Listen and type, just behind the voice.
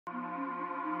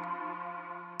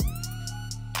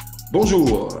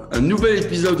Bonjour, un nouvel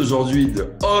épisode aujourd'hui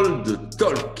de Old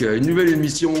Talk, une nouvelle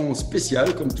émission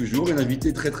spéciale comme toujours, un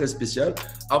invité très spécial.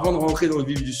 Avant de rentrer dans le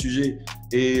vif du sujet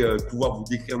et pouvoir vous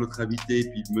décrire notre invité et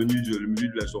puis le menu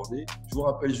de la journée, je vous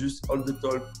rappelle juste Old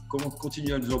Talk, comment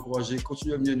continuer à nous encourager,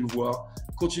 continuer à venir nous voir,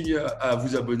 continuer à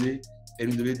vous abonner et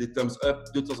nous donner des thumbs up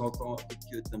de temps en temps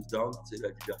et des thumbs down, c'est la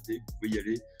liberté, vous pouvez y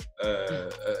aller.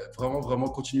 Vraiment,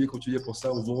 continuez pour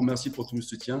ça. On vous remercie pour tout le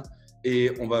soutien.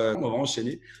 Et on va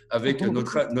enchaîner avec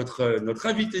notre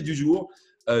invité du jour,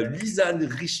 Lisanne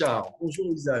Richard. Bonjour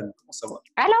Lisanne, comment ça va?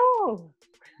 Allô?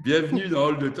 Bienvenue dans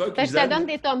Hall de Talk. Je te donne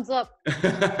des thumbs up.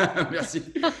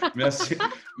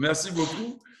 Merci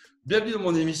beaucoup. Bienvenue dans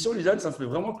mon émission, Lisanne, ça me fait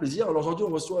vraiment plaisir. Alors aujourd'hui,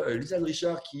 on reçoit Lisanne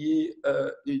Richard qui est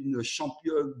une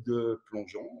championne de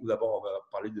plongeon. D'abord, on va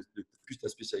parler de plus ta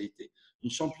spécialité.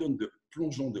 Une championne de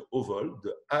plongeon de haut vol,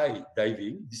 de high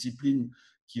diving, discipline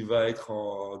qui va être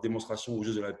en démonstration aux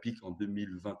Jeux Olympiques en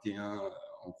 2021,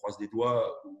 on croise les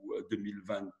doigts, ou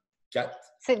 2024.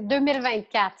 C'est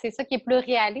 2024, c'est ça qui est plus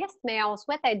réaliste, mais on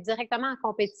souhaite être directement en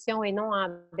compétition et non en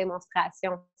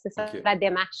démonstration. C'est ça la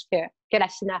démarche que la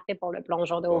FINA fait pour le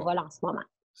plongeon de haut vol en ce moment.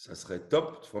 Ça serait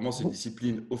top. Vraiment, c'est une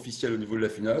discipline officielle au niveau de la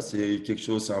FINA. C'est quelque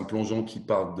chose, c'est un plongeon qui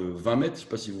part de 20 mètres. Je ne sais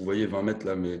pas si vous voyez 20 mètres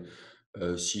là, mais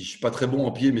si je ne suis pas très bon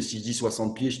en pied, mais si je dis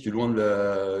 60 pieds, je suis loin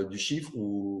du chiffre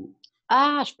ou…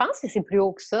 Ah, je pense que c'est plus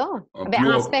haut que ça.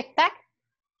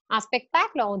 En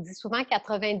spectacle, on dit souvent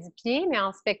 90 pieds, mais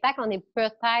en spectacle, on est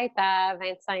peut-être à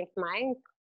 25 mètres.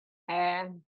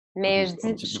 Mais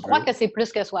je crois que c'est plus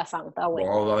que 60. Ah, oui. Bon,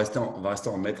 on va rester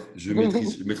en mètres. Je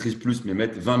maîtrise plus mes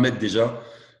mètres. 20 mètres déjà,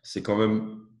 c'est quand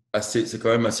même assez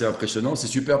impressionnant. C'est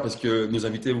super parce que nos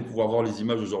invités vont pouvoir voir les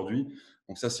images aujourd'hui.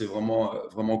 Donc ça, c'est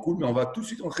vraiment cool. Mais on va tout de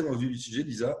suite entrer dans le vif du sujet,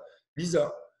 Lisa.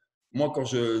 Lisa, moi, quand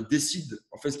je décide,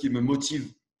 en fait, ce qui me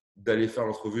motive d'aller faire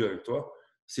l'entrevue avec toi,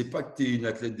 c'est pas que tu es une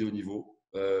athlète de haut niveau.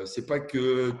 C'est pas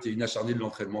que tu es une acharnée de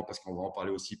l'entraînement, parce qu'on va en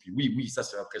parler aussi. Puis oui, ça,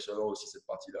 c'est impressionnant aussi, cette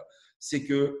partie-là. C'est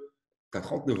que tu as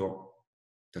 39 ans,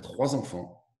 tu as 3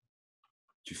 enfants,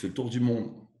 tu fais le tour du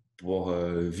monde pour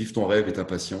vivre ton rêve et ta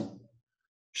passion.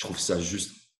 Je trouve ça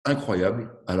juste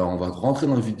incroyable. Alors, on va rentrer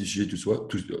dans le vif du sujet,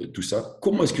 tout ça.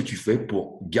 Comment est-ce que tu fais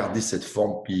pour garder cette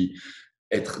forme puis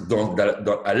être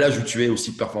à l'âge où tu es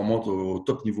aussi performante au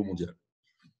top niveau mondial?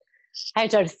 Hey,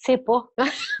 je le sais pas. Il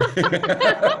y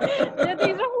a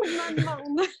des gens où je me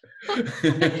demande.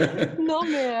 Non,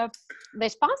 mais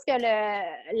je pense que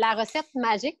la recette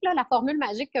magique, là, la formule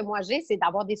magique que moi j'ai, c'est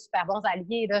d'avoir des super bons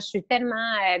alliés. Là. Je suis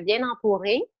tellement bien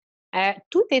entourée.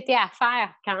 Tout était à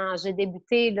faire quand j'ai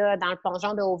débuté là, dans le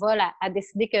plongeon de haut vol, à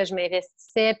décider que je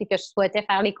m'investissais et que je souhaitais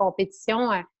faire les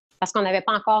compétitions parce qu'on n'avait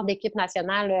pas encore d'équipe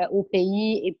nationale au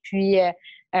pays. Et puis,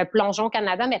 Plongeon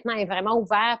Canada, maintenant, est vraiment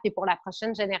ouvert. Puis pour la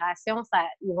prochaine génération,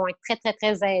 ils vont être très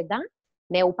aidants.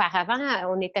 Mais auparavant,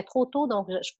 on était trop tôt, donc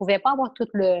je ne pouvais pas avoir tout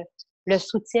le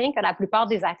soutien que la plupart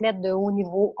des athlètes de haut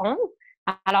niveau ont.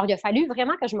 Alors, il a fallu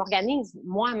vraiment que je m'organise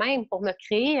moi-même pour me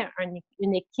créer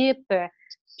une équipe.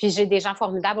 Puis j'ai des gens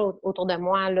formidables autour de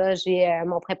moi. Là. J'ai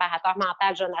mon préparateur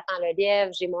mental, Jonathan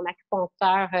Lelièvre. J'ai mon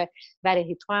acupuncteur,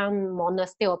 Valérie Toine, mon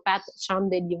ostéopathe, Chante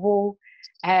Deliveau.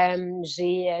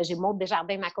 J'ai Maude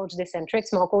Desjardins, ma coach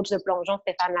d'Eccentrics, mon coach de plongeon,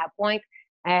 Stéphane Lapointe.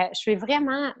 Je suis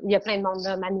vraiment… Il y a plein de monde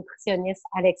là, ma nutritionniste,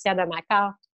 Alexia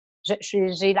Demacor.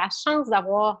 J'ai la chance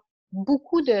d'avoir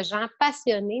beaucoup de gens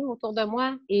passionnés autour de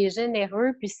moi et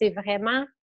généreux. Puis c'est vraiment…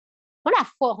 Moi, la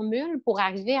formule pour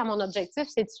arriver à mon objectif,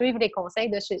 c'est de suivre les conseils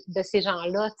de ces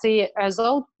gens-là. Tu sais, eux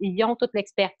autres, ils ont toute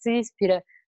l'expertise puis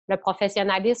le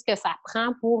professionnalisme que ça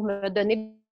prend pour me donner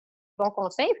de bons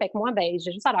conseils. Fait que moi, ben,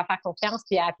 j'ai juste à leur faire confiance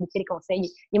puis à appliquer les conseils.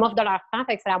 Ils m'offrent de leur temps,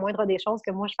 fait que c'est la moindre des choses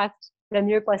que moi, je fasse le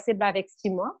mieux possible avec ce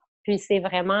qu'ils m'offrent. Puis c'est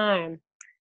vraiment…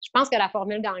 je pense que la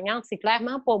formule gagnante, c'est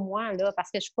clairement pas moi, là, parce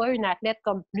que je suis pas une athlète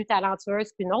comme plus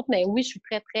talentueuse qu'une autre, mais oui, je suis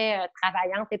très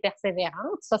travaillante et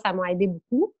persévérante. Ça m'a aidé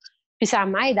beaucoup. Puis ça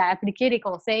m'aide à appliquer les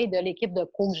conseils de l'équipe de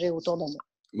pro que j'ai autour de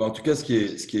moi. En tout cas, ce qui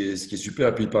est super,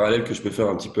 et puis le parallèle que je peux faire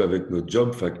un petit peu avec notre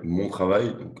job, mon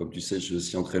travail, donc, comme tu sais, je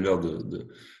suis entraîneur de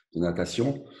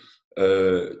natation.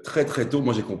 Très tôt,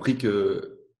 moi j'ai compris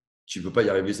que tu ne peux pas y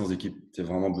arriver sans équipe. Tu as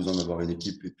vraiment besoin d'avoir une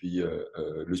équipe. Et puis,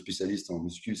 le spécialiste en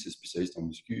muscu, c'est spécialiste en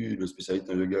muscu. Le spécialiste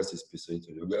en yoga, c'est spécialiste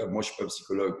en yoga. Moi, je ne suis pas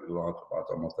psychologue, je vais avoir un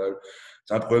préparateur mental.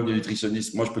 C'est un problème de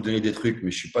nutritionniste. Moi, je peux donner des trucs, mais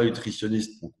je ne suis pas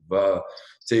nutritionniste. Donc,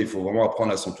 il faut vraiment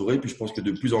apprendre à s'entourer. Puis, je pense que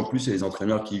de plus en plus, il y a des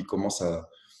entraîneurs qui commencent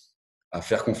à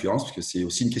faire confiance, parce que c'est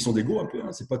aussi une question d'ego un peu.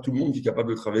 Hein. C'est pas tout le monde qui est capable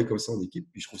de travailler comme ça en équipe.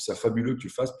 Puis, je trouve ça fabuleux que tu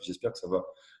le fasses. Puis, j'espère que ça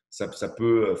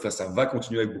va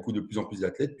continuer avec de plus en plus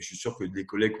d'athlètes. Puis je suis sûr que les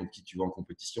collègues contre qui tu vas en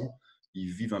compétition,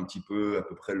 ils vivent un petit peu à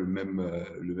peu près le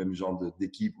même genre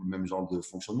d'équipe ou le même genre de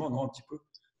fonctionnement, non, un petit peu?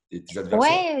 tes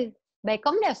adversaires? Oui, bien,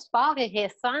 comme le sport est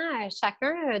récent,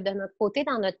 chacun de notre côté,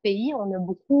 dans notre pays, on a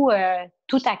beaucoup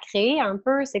tout à créer un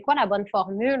peu. C'est quoi la bonne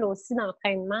formule aussi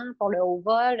d'entraînement pour le haut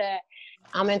vol?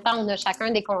 En même temps, on a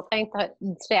chacun des contraintes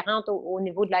différentes au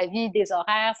niveau de la vie, des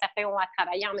horaires. Certains ont à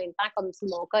travailler en même temps, comme c'est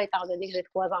mon cas, étant donné que j'ai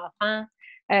 3 enfants.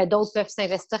 D'autres peuvent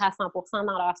s'investir à 100%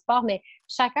 dans leur sport. Mais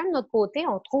chacun de notre côté,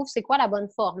 on trouve c'est quoi la bonne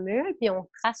formule, puis on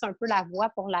trace un peu la voie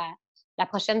pour la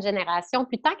prochaine génération.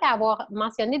 Puis tant qu'à avoir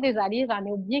mentionné des alliés, j'en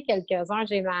ai oublié quelques-uns.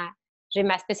 J'ai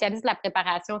ma spécialiste de la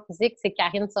préparation physique, c'est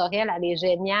Karine Sorel, elle est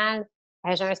géniale.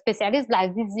 J'ai un spécialiste de la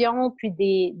vision puis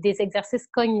des exercices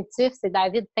cognitifs, c'est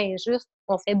David Tinjuste.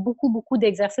 On fait beaucoup, beaucoup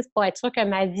d'exercices pour être sûr que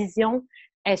ma vision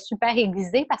est super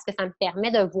aiguisée parce que ça me permet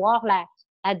de voir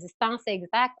la distance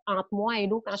exacte entre moi et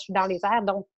l'eau quand je suis dans les airs,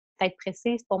 donc être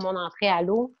précise pour mon entrée à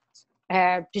l'eau.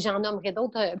 Puis j'en nommerai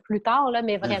d'autres plus tard, là,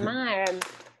 mais vraiment,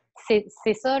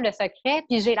 c'est ça le secret.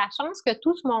 Puis j'ai la chance que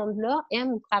tout ce monde-là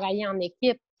aime travailler en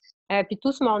équipe. Puis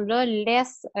tout ce monde-là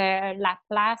laisse la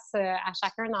place à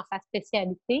chacun dans sa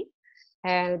spécialité.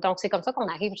 Donc, c'est comme ça qu'on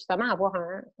arrive justement à avoir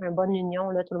un bonne union,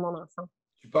 là, tout le monde ensemble.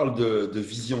 Tu parles de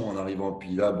vision en arrivant,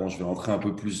 puis là, bon, je vais rentrer un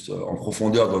peu plus en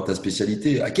profondeur dans ta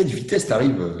spécialité. À quelle vitesse tu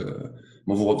arrives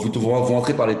bon, vous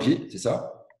rentrez par les pieds, c'est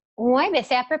ça? Oui, bien,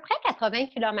 c'est à peu près 80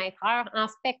 km/h. En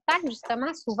spectacle,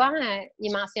 justement, souvent, il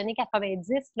est mentionné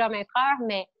 90 km/h,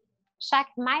 mais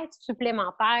chaque mètre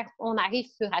supplémentaire, on arrive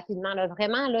plus rapidement. Là.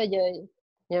 Vraiment, là, il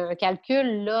y a un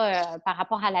calcul là, par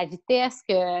rapport à la vitesse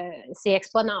que c'est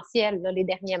exponentiel, là, les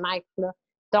derniers mètres. Là.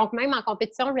 Donc, même en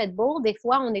compétition Red Bull, des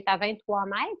fois, on est à 23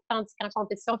 mètres, tandis qu'en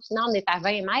compétition finale, on est à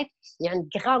 20 mètres. Il y a une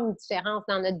grande différence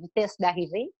dans notre vitesse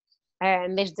d'arrivée.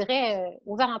 Mais je dirais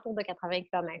aux alentours de 80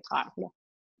 km/h.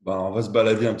 Ben, on va se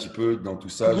balader un petit peu dans tout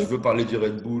ça. Je veux parler du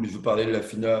Red Bull, je veux parler de la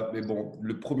FINA, mais bon,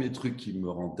 le premier truc qui me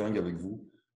rend dingue avec vous,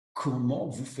 comment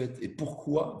vous faites et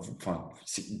pourquoi enfin,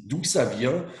 d'où ça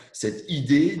vient cette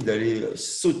idée d'aller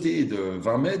sauter de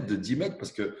 20 mètres, de 10 mètres?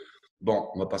 Parce que, bon,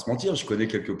 on va pas se mentir, je connais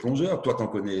quelques plongeurs. Toi, tu en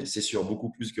connais, c'est sûr,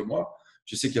 beaucoup plus que moi.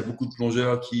 Je sais qu'il y a beaucoup de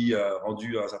plongeurs qui,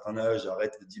 rendus à un certain âge,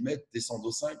 arrêtent les 10 mètres, descendent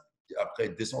au 5, après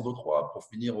descendent au 3 pour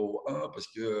finir au 1 parce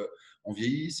que on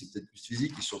vieillit, c'est peut-être plus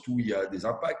physique et surtout il y a des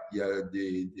impacts, il y a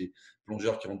des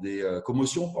plongeurs qui ont des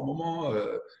commotions par moment.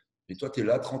 Et toi, tu es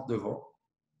là, 39 ans,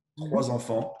 3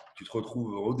 enfants, tu te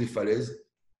retrouves au haut des falaises,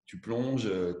 tu plonges,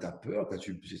 tu as peur, c'est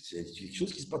quelque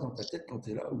chose qui se passe dans ta tête quand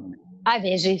tu es là ou... Ah,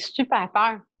 bien, j'ai super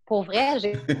peur. Pour vrai,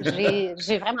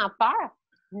 j'ai vraiment peur,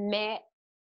 mais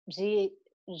j'ai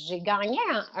j'ai gagné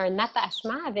un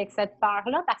attachement avec cette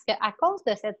peur-là parce qu'à cause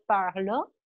de cette peur-là,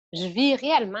 je vis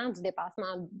réellement du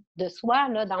dépassement de soi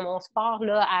là, dans mon sport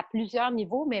là, à plusieurs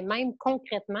niveaux, mais même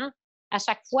concrètement, à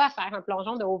chaque fois, faire un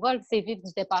plongeon de haut vol, c'est vivre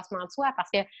du dépassement de soi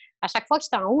parce que à chaque fois que je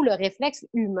suis en haut, le réflexe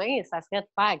humain, ça serait de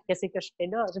faire qu'est-ce que je fais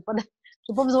là? J'ai pas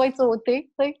besoin de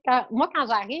sauter. Tu sais. Moi, quand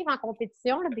j'arrive en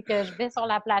compétition, là, puis que je vais sur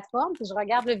la plateforme, puis je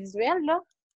regarde le visuel, là,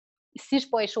 si je suis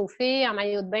pas échauffée, en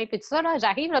maillot de bain, puis tout ça, là,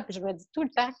 j'arrive, là, puis je me dis tout le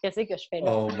temps qu'est-ce que je fais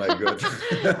là. Oh my God!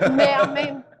 Mais en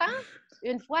même temps,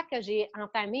 une fois que j'ai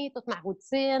entamé toute ma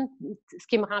routine, ce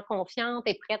qui me rend confiante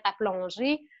et prête à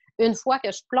plonger, une fois que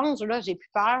je plonge, là, j'ai plus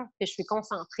peur, puis je suis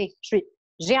concentrée.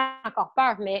 J'ai encore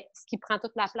peur, mais ce qui prend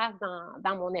toute la place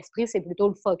dans mon esprit, c'est plutôt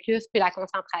le focus puis la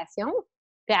concentration.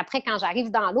 Puis après, quand j'arrive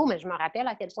dans l'eau, mais je me rappelle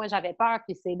à quel point j'avais peur,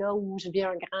 puis c'est là où je vis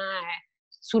un grand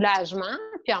soulagement.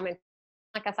 Puis en même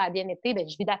temps, quand ça a bien été, bien,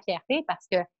 je vis de la fierté parce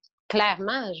que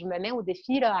clairement, je me mets au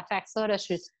défi là, à faire ça. Là.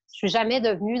 Je suis jamais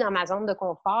devenue dans ma zone de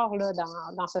confort là,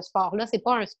 dans ce sport-là. C'est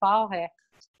pas un sport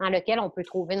dans lequel on peut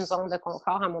trouver une zone de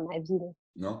confort, à mon avis. Là.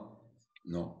 Non,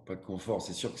 non, pas de confort.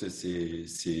 C'est sûr que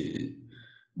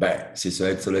ben, ça doit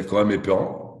être quand même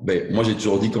épeurant. Ben, moi, j'ai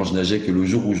toujours dit quand je nageais que le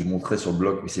jour où je monterais sur le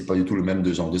bloc, mais c'est pas du tout le même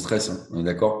de genre de stress, hein, on est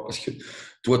d'accord? Parce que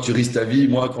toi, tu risques ta vie.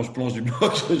 Moi, quand je plonge du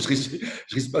bloc,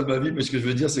 je risque pas de ma vie. Mais ce que je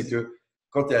veux dire, c'est que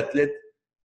quand tu es athlète,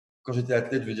 quand j'étais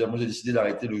athlète, je veux dire, moi, j'ai décidé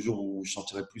d'arrêter le jour où je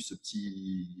sentirais plus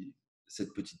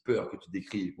cette petite peur que tu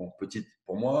décris. Bon, petite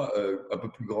pour moi, un peu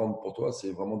plus grande pour toi,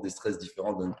 c'est vraiment des stress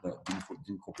différents d'une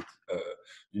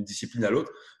discipline à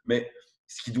l'autre. Mais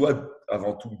ce qui doit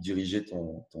avant tout diriger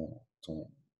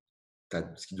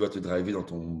ce qui doit te driver dans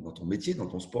ton métier, dans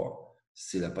ton sport,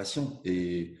 c'est la passion.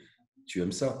 Et tu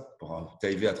aimes ça. Pour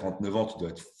t'arriver à 39 ans, tu dois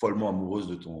être follement amoureuse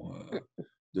Ben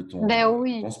de ton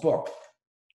oui. sport.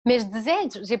 Mais je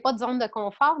disais, j'ai pas de zone de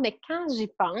confort, mais quand j'y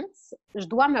pense, je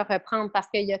dois me reprendre parce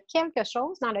qu'il y a quelque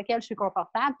chose dans lequel je suis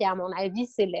confortable, et à mon avis,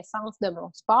 c'est l'essence de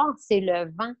mon sport, c'est le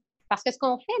vent. Parce que ce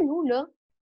qu'on fait, nous, là,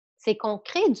 c'est qu'on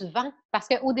crée du vent. Parce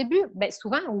qu'au début, bien,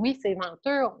 souvent, oui, c'est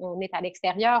venteux, on est à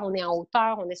l'extérieur, on est en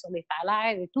hauteur, on est sur des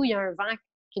falaises et tout, il y a un vent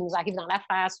qui nous arrive dans la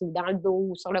face ou dans le dos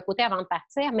ou sur le côté avant de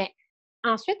partir. Mais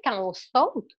ensuite, quand on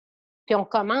saute, puis on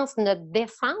commence notre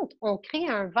descente, on crée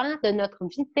un vent de notre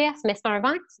vitesse. Mais c'est un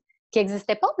vent qui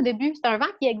n'existait pas au début. C'est un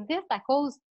vent qui existe à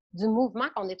cause du mouvement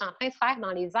qu'on est en train de faire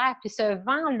dans les airs. Puis ce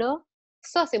vent-là,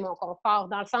 ça, c'est mon confort,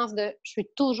 dans le sens de je suis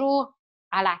toujours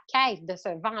à la quête de ce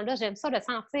vent-là. J'aime ça le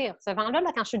sentir. Ce vent-là,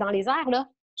 là, quand je suis dans les airs, là,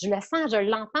 je le sens, je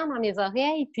l'entends dans mes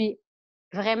oreilles. Puis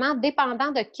vraiment,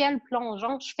 dépendant de quel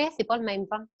plongeon je fais, c'est pas le même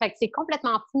vent. Fait que c'est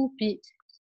complètement fou. Puis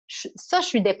je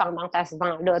suis dépendante à ce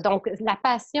vent-là. Donc, la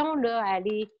passion, là,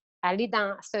 aller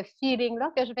dans ce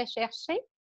feeling-là que je vais chercher.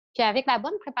 Puis avec la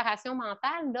bonne préparation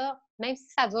mentale, là, même si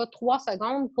ça dure 3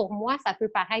 secondes, pour moi, ça peut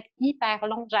paraître hyper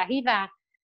long. J'arrive à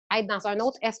être dans un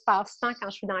autre espace-temps quand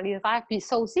je suis dans les airs. Puis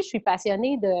ça aussi, je suis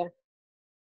passionnée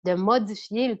de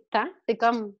modifier le temps. C'est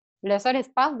comme le seul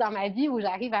espace dans ma vie où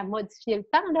j'arrive à modifier le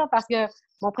temps, là, parce que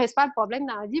mon principal problème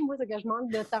dans la vie, moi, c'est que je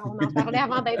manque de temps. On en parlait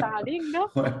avant d'être en ligne, là.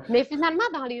 Ouais. Mais finalement,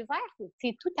 dans les airs,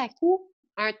 c'est tout à coup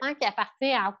un temps qui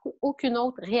appartient à aucune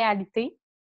autre réalité,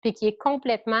 puis qui est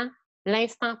complètement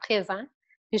l'instant présent.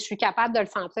 Puis je suis capable de le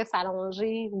sentir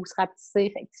s'allonger ou se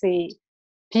rapetisser. Fait que c'est...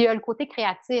 Puis il y a le côté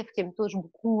créatif qui me touche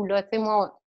beaucoup, là. Tu sais,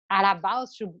 moi, à la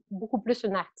base, je suis beaucoup plus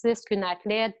une artiste qu'une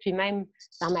athlète. Puis même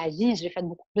dans ma vie, j'ai fait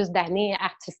beaucoup plus d'années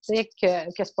artistiques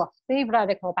que sportives, là,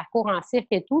 avec mon parcours en cirque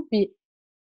et tout. Puis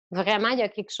vraiment, il y a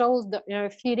quelque chose, il y a un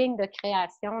feeling de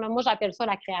création, là. Moi, j'appelle ça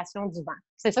la création du vent.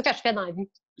 C'est ça que je fais dans la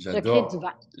vie. Je crée du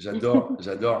vent. J'adore.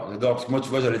 Parce que moi, tu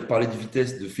vois, j'allais te parler de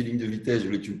vitesse, de feeling de vitesse. Je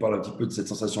voulais que tu me parles un petit peu de cette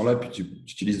sensation-là, puis tu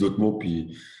utilises d'autres mots,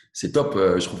 puis c'est top.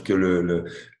 Je trouve que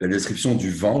la description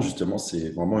du vent, justement, c'est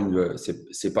vraiment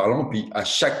c'est parlant. Puis à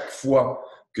chaque fois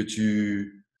que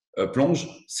tu plonges,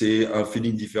 c'est un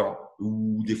feeling différent.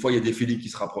 Ou des fois, il y a des feelings qui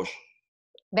se rapprochent.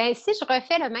 Bien, si je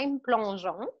refais le même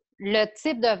plongeon, le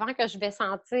type de vent que je vais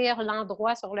sentir,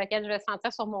 l'endroit sur lequel je vais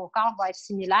sentir sur mon corps va être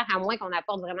similaire, à moins qu'on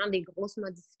apporte vraiment des grosses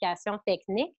modifications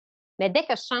techniques. Mais dès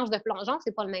que je change de plongeon,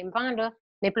 c'est pas le même vent, là.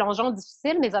 Mes plongeons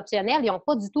difficiles, mes optionnels, ils n'ont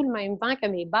pas du tout le même vent que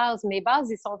mes bases. Mes bases,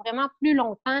 ils sont vraiment plus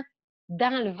longtemps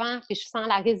dans le vent, puis je sens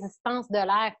la résistance de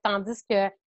l'air, tandis que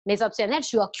mes optionnels, je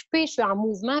suis occupée, je suis en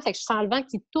mouvement, fait que je sens le vent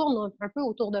qui tourne un peu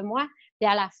autour de moi. Et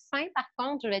à la fin, par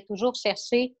contre, je vais toujours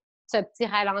chercher ce petit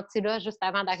ralenti-là juste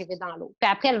avant d'arriver dans l'eau. Puis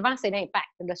après, le vent, c'est l'impact.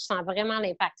 Là, je sens vraiment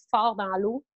l'impact fort dans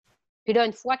l'eau. Puis là,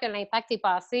 une fois que l'impact est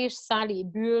passé, je sens les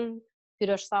bulles. Puis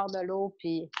là, je sors de l'eau.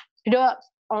 Puis là,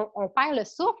 on perd le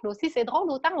souffle aussi. C'est drôle,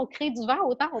 autant on crée du vent,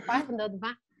 autant on perd notre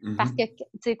vent. Parce que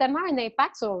c'est tellement un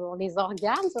impact sur les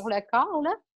organes, sur le corps,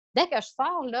 là. Dès que je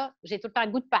sors, là, j'ai tout le temps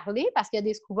le goût de parler parce qu'il y a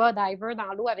des scuba divers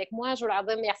dans l'eau avec moi. Je veux leur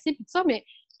dire merci, puis tout ça, mais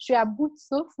je suis à bout de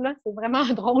souffle, là. C'est vraiment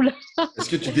drôle. Est-ce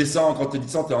que tu descends, quand tu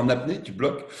descends, tu es en apnée, tu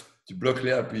bloques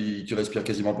l'air, puis tu respires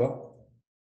quasiment pas?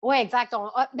 Oui, exact. En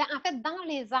fait, dans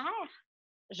les airs,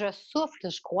 je souffle,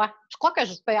 je crois. Je crois que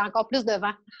je fais encore plus de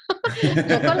vent.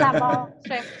 Je colle la barre.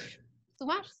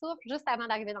 Souvent, je souffle juste avant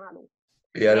d'arriver dans l'eau.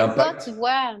 Et à Mais ça, l'impact? tu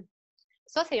vois,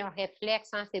 ça, c'est un réflexe.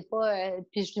 Hein, c'est pas,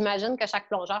 puis j'imagine que chaque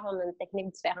plongeur a une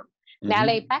technique différente. Mais à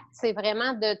l'impact, c'est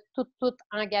vraiment de tout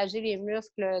engager les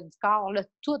muscles du corps. Là.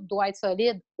 Tout doit être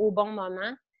solide au bon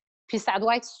moment. Puis ça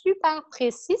doit être super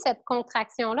précis, cette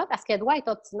contraction-là, parce qu'elle doit être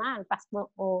optimale. Parce que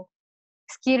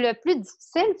ce qui est le plus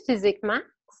difficile physiquement,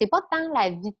 c'est pas tant la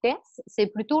vitesse, c'est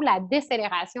plutôt la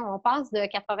décélération. On passe de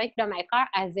 80 km/h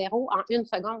à 0 en 1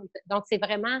 seconde. Donc, c'est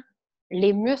vraiment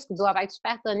les muscles doivent être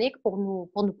super toniques pour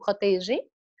nous protéger.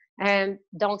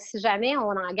 Donc, si jamais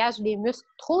on engage les muscles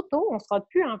trop tôt, on ne sera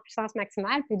plus en puissance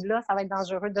maximale, puis là, ça va être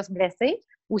dangereux de se blesser.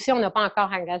 Ou si on n'a pas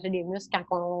encore engagé les muscles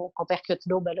quand on percute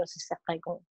l'eau, ben là, c'est certain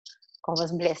qu'on va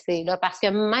se blesser. Là, parce que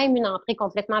même une entrée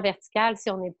complètement verticale, si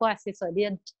on n'est pas assez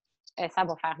solide, ça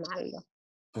va faire mal. Là.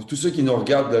 Pour tous ceux qui nous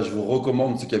regardent, là, je vous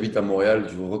recommande, ceux qui habitent à Montréal,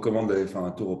 je vous recommande d'aller faire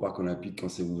un tour au parc olympique quand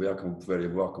c'est ouvert, quand vous pouvez aller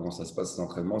voir comment ça se passe, ces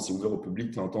entraînements. C'est ouvert au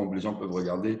public, de temps en temps, les gens peuvent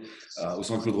regarder. Au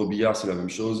centre Claude Robillard, c'est la même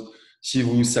chose. Si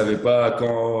vous ne savez pas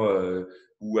quand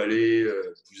où aller,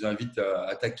 je vous invite à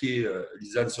attaquer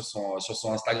Lisanne sur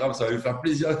son Instagram. Ça va lui faire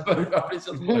plaisir, ça va lui faire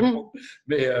plaisir de vous répondre.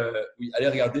 Mais oui, allez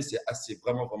regarder, c'est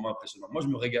vraiment, vraiment impressionnant. Moi, je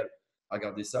me régale à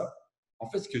regarder ça. En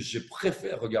fait, ce que je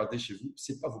préfère regarder chez vous,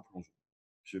 ce n'est pas vos plongeons.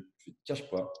 Je ne te cache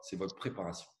pas, c'est votre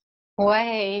préparation.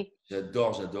 Ouais.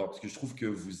 J'adore, parce que je trouve que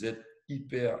vous êtes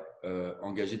hyper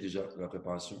engagé déjà dans la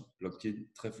préparation. Locked-in,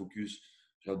 très focus.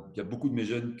 Il y a beaucoup de mes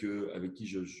jeunes avec qui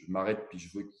je m'arrête puis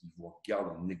je veux qu'ils vous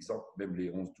regardent en exemple, même les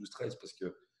 11, 12, 13, parce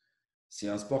que c'est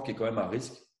un sport qui est quand même à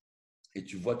risque. Et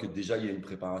tu vois que déjà, il y a une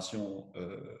préparation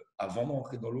avant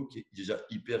d'entrer dans l'eau qui est déjà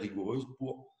hyper rigoureuse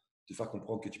pour te faire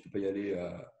comprendre que tu ne peux pas y aller,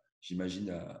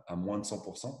 j'imagine, à moins de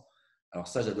 100%. Alors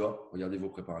ça, j'adore. Regardez vos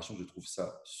préparations, je trouve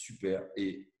ça super.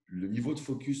 Et le niveau de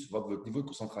focus, votre niveau de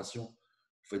concentration,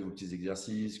 vous faites vos petits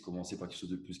exercices, commencez par quelque chose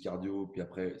de plus cardio, puis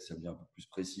après, ça devient un peu plus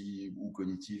précis ou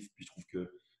cognitif. Puis je trouve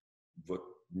que votre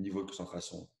niveau de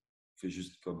concentration fait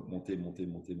juste comme monter, monter,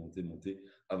 monter, monter, monter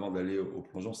avant d'aller au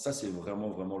plongeon. Ça, c'est vraiment,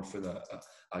 vraiment le fun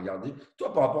à regarder.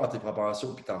 Toi, par rapport à tes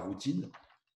préparations et ta routine,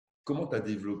 comment tu as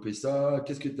développé ça?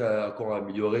 Qu'est-ce que tu as encore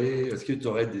amélioré? Est-ce que tu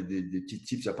aurais des petits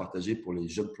tips à partager pour les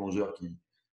jeunes plongeurs qui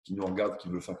nous regardent, qui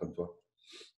veulent faire comme toi?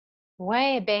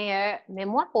 Oui, bien, mais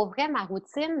moi, pour vrai, ma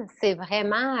routine, c'est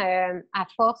vraiment à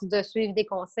force de suivre des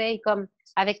conseils, comme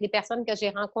avec les personnes que j'ai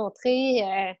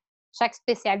rencontrées. Chaque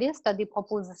spécialiste a des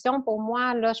propositions pour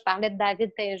moi. Là, je parlais de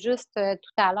David Saint-Just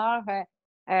tout à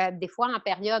l'heure. Des fois,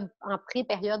 en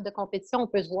pré-période de compétition, on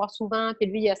peut se voir souvent, puis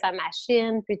lui, il a sa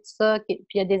machine, puis tout ça, puis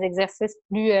il y a des exercices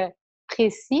plus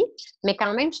précis. Mais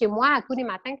quand même, chez moi, à tous les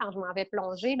matins, quand je m'en vais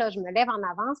plonger, là, je me lève en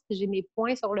avance, puis j'ai mes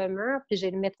points sur le mur, puis j'ai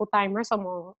le métro timer sur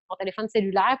mon téléphone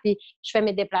cellulaire, puis je fais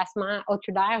mes déplacements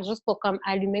oculaires juste pour comme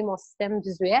allumer mon système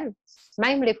visuel.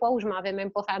 Même les fois où je m'en vais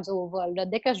même pas faire du haut vol. Là,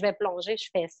 dès que je vais plonger, je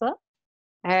fais ça.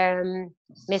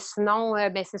 Mais sinon,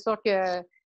 ben, c'est sûr que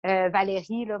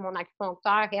Valérie, là, mon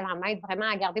acupuncteur, elle m'aide vraiment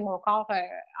à garder mon corps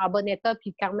en bon état.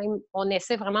 Puis quand même, on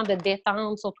essaie vraiment de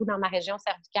détendre, surtout dans ma région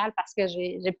cervicale, parce que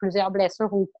j'ai plusieurs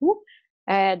blessures au cou.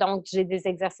 Donc, j'ai des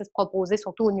exercices proposés,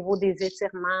 surtout au niveau des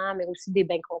étirements, mais aussi des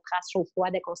bains contrastes chaud-froid,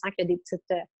 dès qu'on sent qu'il y a des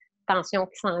petites tensions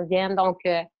qui s'en viennent. Donc,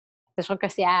 c'est sûr que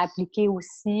c'est à appliquer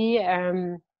aussi.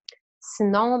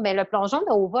 Sinon, ben, le plongeon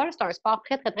de haut vol, c'est un sport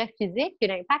très, très, très physique, puis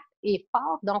l'impact est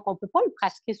fort, donc on ne peut pas le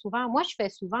pratiquer souvent. Moi, je fais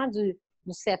souvent du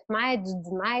 7 mètres, du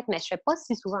 10 mètres, mais je ne fais pas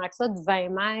si souvent que ça, du 20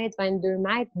 mètres, 22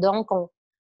 mètres. Donc,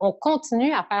 on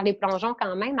continue à faire les plongeons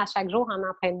quand même à chaque jour en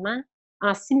entraînement,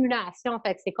 en simulation.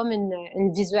 Fait que c'est comme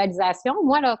une visualisation.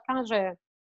 Moi, là, quand je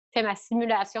fais ma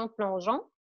simulation de plongeon,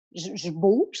 je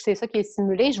bouge, c'est ça qui est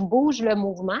simulé, je bouge le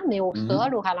mouvement, mais au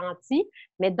sol, au ralenti.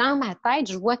 Mais dans ma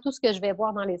tête, je vois tout ce que je vais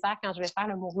voir dans les airs quand je vais faire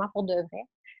le mouvement pour de vrai.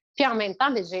 Puis en même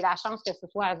temps, j'ai la chance que ce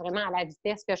soit vraiment à la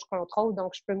vitesse que je contrôle,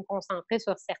 donc je peux me concentrer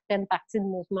sur certaines parties de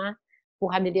mouvement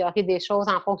pour améliorer des choses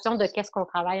en fonction de qu'est-ce qu'on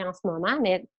travaille en ce moment.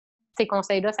 Mais ces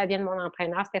conseils-là, ça vient de mon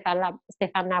entraîneur,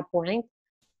 Stéphane Lapointe.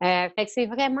 Fait que c'est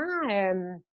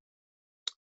vraiment...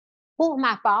 pour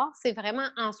ma part, c'est vraiment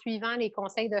en suivant les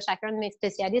conseils de chacun de mes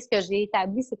spécialistes que j'ai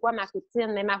établi c'est quoi ma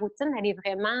routine. Mais ma routine, elle est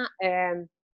vraiment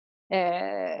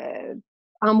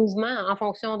en mouvement en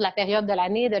fonction de la période de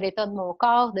l'année, de l'état de mon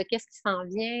corps, de qu'est-ce qui s'en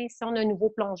vient. Si on a un nouveau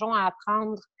plongeon à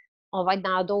apprendre, on va être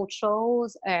dans d'autres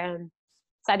choses.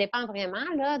 Ça dépend vraiment,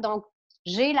 là. Donc,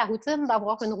 j'ai la routine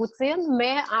d'avoir une routine,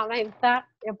 mais en même temps,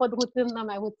 il n'y a pas de routine dans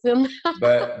ma routine.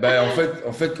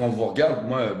 En fait, quand on vous regarde,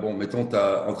 moi, bon, mettons, tu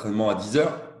as entraînement à 10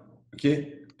 heures. OK?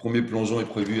 Premier plongeon est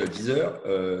prévu à 10 heures.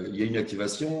 Il y a une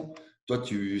activation. Toi,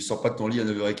 tu ne sors pas de ton lit à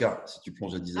 9h15 si tu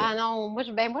plonges à 10 heures. Ah non, moi,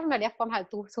 je me lève pas mal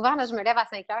tôt. Souvent, là, je me lève à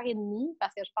 5h30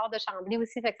 parce que je pars de Chambly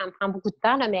aussi, fait que ça me prend beaucoup de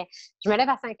temps, là, mais je me lève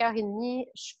à 5h30.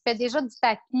 Je fais déjà du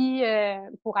tapis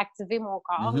pour activer mon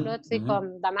corps, là, tu sais,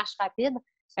 comme de la marche rapide.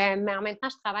 Mais en même temps,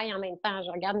 je travaille en même temps.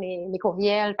 Je regarde mes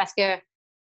courriels parce que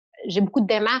j'ai beaucoup de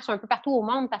démarches un peu partout au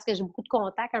monde parce que j'ai beaucoup de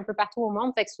contacts un peu partout au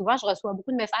monde. Fait que souvent, je reçois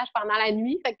beaucoup de messages pendant la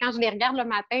nuit. Fait que quand je les regarde le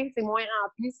matin, c'est moins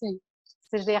rempli si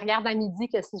je les regarde à midi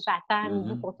que si j'attends à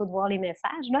midi pour tout voir les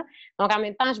messages, là. Donc, en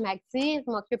même temps, je m'active, je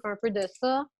m'occupe un peu de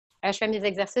ça. Je fais mes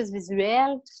exercices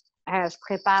visuels.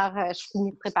 Je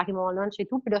finis de préparer mon lunch et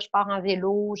tout. Puis là, je pars en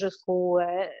vélo jusqu'où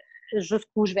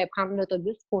je vais prendre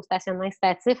l'autobus au stationnement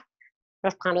incitatif. Là,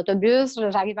 je prends l'autobus,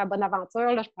 j'arrive à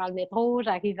Bonaventure, là, je prends le métro,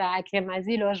 j'arrive à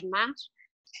Crémazie, là, je marche.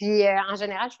 Puis, en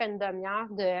général, je fais une demi-heure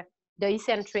de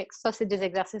Eccentrics. Ça, c'est des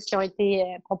exercices qui ont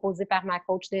été proposés par ma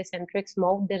coach de Eccentrics,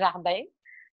 Maude Desjardins.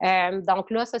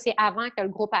 Donc là, ça, c'est avant que le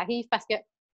groupe arrive parce que,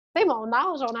 tu sais, mon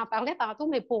âge, on en parlait tantôt,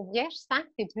 mais pour vrai, je sens que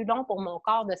c'est plus long pour mon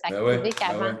corps de s'activer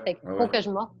qu'avant. Fait qu'il faut que je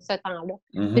m'offre ce temps-là.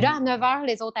 Puis là, à 9h,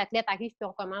 les autres athlètes arrivent puis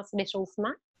on commence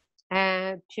l'échauffement.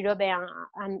 Puis là, ben,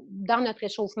 dans notre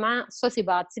échauffement, ça, c'est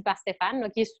bâti par Stéphane, là,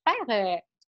 qui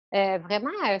est vraiment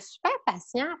super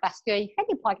patient parce qu'il fait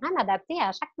des programmes adaptés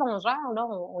à chaque plongeur. Là.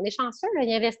 On est chanceux, là,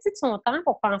 il investit de son temps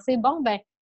pour penser, bon, ben,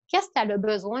 qu'est-ce qu'elle a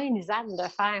besoin, Lisanne, de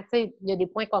faire? Tu sais, il y a des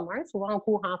points communs, souvent on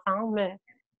court ensemble.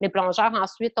 Les plongeurs,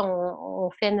 ensuite, on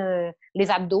fait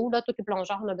les abdos. Là, tous les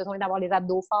plongeurs, on a besoin d'avoir les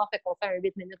abdos forts, fait qu'on fait un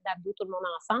 8 minutes d'abdos tout le monde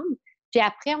ensemble. Puis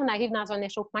après, on arrive dans un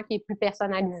échauffement qui est plus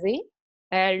personnalisé.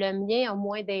 Le mien a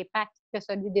moins d'impact que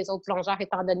celui des autres plongeurs,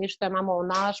 étant donné justement mon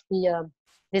âge, puis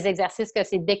des exercices que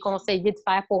c'est déconseillé de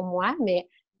faire pour moi, mais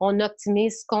on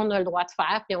optimise ce qu'on a le droit de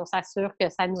faire, puis on s'assure que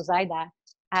ça nous aide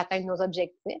à atteindre nos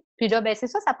objectifs. Puis là, ben c'est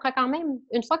ça prend quand même,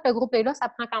 une fois que le groupe est là, ça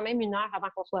prend quand même 1 heure avant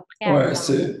qu'on soit prêt à Ouais, aller en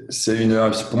haut. c'est une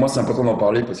heure. Pour moi, c'est important d'en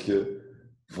parler parce que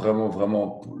vraiment,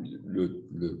 vraiment,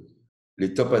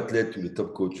 les top athlètes ou les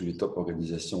top coachs ou les top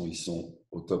organisations, ils sont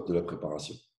au top de la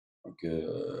préparation. Donc,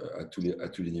 à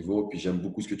tous les niveaux. Puis j'aime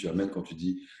beaucoup ce que tu amènes quand tu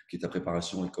dis que ta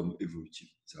préparation est comme évolutive.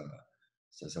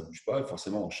 Ça bouge pas.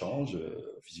 Forcément, on change.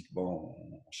 Physiquement,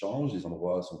 on change. Les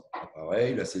endroits sont pas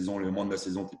pareils. La saison, le moment de la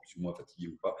saison, tu es plus ou moins fatigué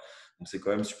ou pas. Donc, c'est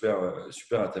quand même super,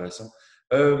 super intéressant.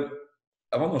 Euh,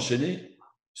 Avant d'enchaîner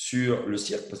sur le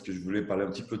cirque, parce que je voulais parler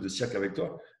un petit peu de cirque avec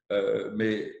toi,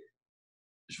 mais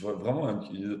je vois vraiment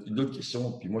une autre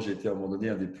question. Puis moi, j'ai été à un moment donné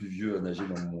un des plus vieux à nager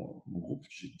dans mon groupe.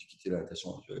 J'ai dû quitter la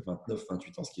natation, j'avais 29,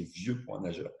 28 ans, ce qui est vieux pour un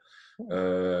nageur.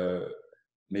 Euh,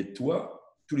 mais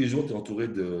toi, tous les jours, tu es entouré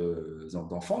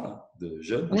d'enfants, là, de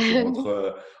jeunes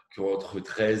qui ont entre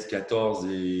 13, 14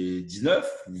 et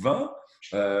 19 ou 20.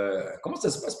 Comment ça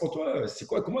se passe pour toi? C'est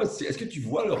quoi? Est-ce que tu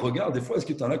vois le regard des fois? Est-ce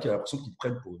que tu en as qui a l'impression qu'ils te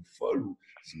prennent pour une folle ou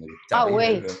ils sont Ah tarés, oui!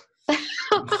 elle?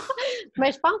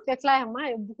 Mais je pense que clairement, il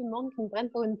y a beaucoup de monde qui me prennent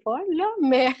pour une folle, là,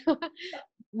 mais,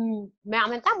 mais en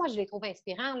même temps, moi, je les trouve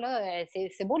inspirants. Là.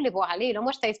 C'est beau de les voir aller. Là.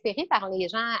 Moi, je suis inspirée par les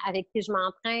gens avec qui je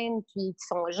m'entraîne, puis qui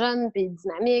sont jeunes, puis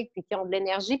dynamiques, puis qui ont de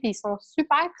l'énergie, puis ils sont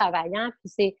super travaillants.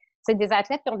 Puis c'est des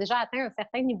athlètes qui ont déjà atteint un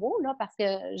certain niveau, là, parce que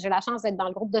j'ai la chance d'être dans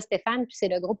le groupe de Stéphane, puis c'est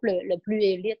le groupe le plus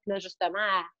élite, là, justement,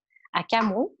 à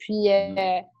Camo. Puis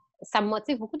ça me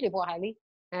motive beaucoup de les voir aller,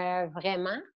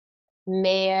 vraiment.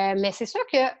 Mais c'est sûr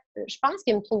que je pense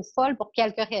qu'ils me trouvent folle pour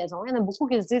quelques raisons. Il y en a beaucoup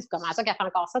qui se disent comment ça qu'elle fait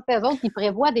encore ça. Puis eux autres, ils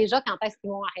prévoient déjà quand est-ce qu'ils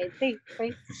vont arrêter.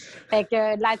 T'sais. Fait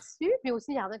que là-dessus, puis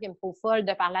aussi, il y en a qui me trouvent folle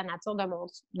de par la nature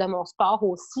de mon sport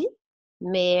aussi.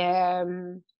 Mais,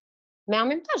 euh, mais en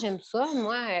même temps, j'aime ça.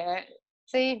 Moi, tu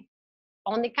sais,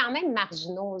 on est quand même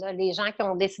marginaux, là, les gens qui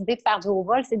ont décidé de faire du haut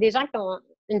vol. C'est des gens qui ont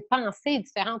une pensée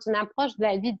différente, une approche de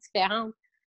la vie différente,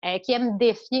 qui aiment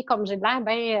défier, comme j'ai de l'air,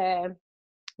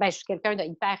 ben, je suis quelqu'un de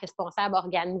hyper responsable,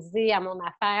 organisé, à mon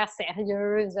affaire,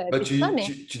 sérieuse, Bah, puis tout ça, mais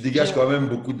tu dégages quand même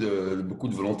beaucoup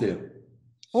de volonté, hein.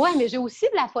 ouais, mais j'ai aussi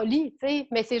de la folie, tu sais.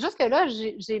 Mais c'est juste que là,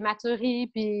 j'ai maturé,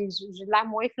 puis j'ai de l'air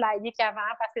moins flyée qu'avant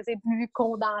parce que c'est plus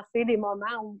condensé les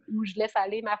moments où je laisse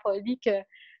aller ma folie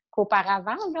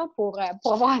qu'auparavant, là, pour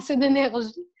avoir assez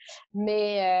d'énergie.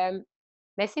 Mais, euh,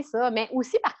 mais c'est ça. Mais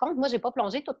aussi, par contre, moi, j'ai pas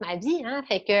plongé toute ma vie, hein.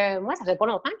 Fait que moi, ça fait pas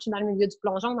longtemps que je suis dans le milieu du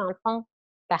plongeon, dans le fond.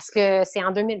 Parce que c'est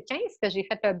en 2015 que j'ai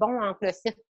fait le bond entre le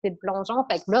cirque et le plongeon.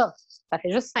 Fait que là, ça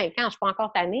fait juste 5 ans, je suis pas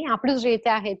encore tannée. En plus, j'ai été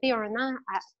arrêtée 1 an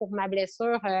pour ma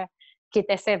blessure qui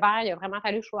était sévère. Il a vraiment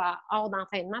fallu que je sois hors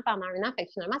d'entraînement pendant 1 an. Fait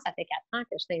que finalement, ça fait 4 ans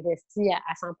que je suis investie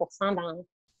à 100%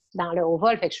 dans le haut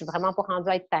vol. Fait que je suis vraiment pas rendue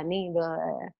à être tannée, là.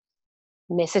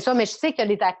 Mais c'est ça, mais je sais que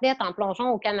les athlètes en plongeon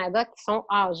au Canada qui sont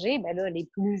âgés, ben là, les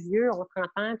plus vieux ont 30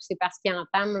 ans, puis c'est parce qu'ils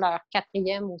entament leur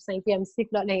 4e ou 5e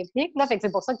cycle olympique. Là, fait que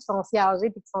c'est pour ça qu'ils sont si âgés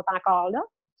et qu'ils sont encore là.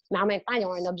 Mais en même temps, ils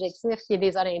ont un objectif qui est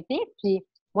les Olympiques. Puis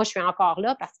moi, je suis encore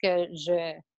là parce que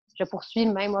je poursuis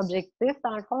le même objectif,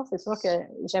 dans le fond. C'est sûr que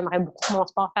j'aimerais beaucoup que mon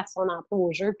sport fasse son entrée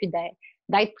au jeu puis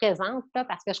d'être présente, là,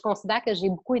 parce que je considère que j'ai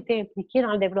beaucoup été impliquée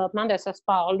dans le développement de ce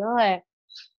sport-là.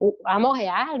 À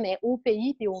Montréal, mais au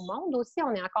pays et au monde aussi,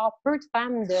 on est encore peu de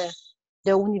femmes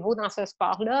de haut niveau dans ce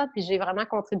sport-là. Puis j'ai vraiment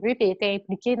contribué et été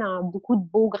impliquée dans beaucoup de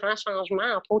beaux grands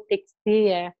changements, entre autres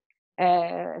l'équité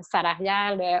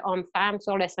salariale homme-femme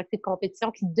sur le circuit de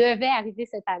compétition qui devait arriver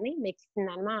cette année, mais qui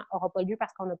finalement n'aura pas lieu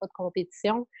parce qu'on n'a pas de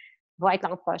compétition, va être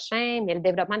l'an prochain. Mais le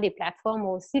développement des plateformes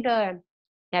aussi, là, il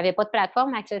n'y avait pas de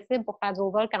plateforme accessible pour faire du haut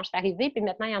vol quand je suis arrivée. Puis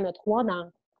maintenant, il y en a 3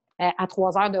 à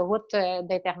 3 heures de route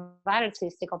d'intervalle.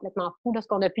 C'est complètement fou là, ce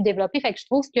qu'on a pu développer. Fait que je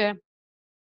trouve que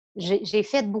j'ai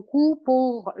fait beaucoup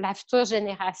pour la future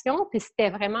génération, puis c'était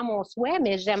vraiment mon souhait,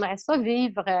 mais j'aimerais ça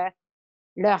vivre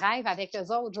le rêve avec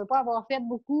eux autres. Je veux pas avoir fait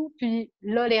beaucoup, puis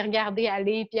là, les regarder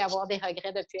aller, puis avoir des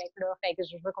regrets de plus être là. Fait que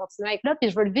je veux continuer à être là,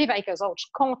 puis je veux le vivre avec eux autres. Je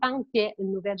suis contente qu'il y ait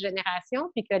une nouvelle génération,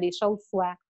 puis que les choses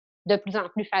soient de plus en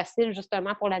plus faciles,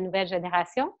 justement, pour la nouvelle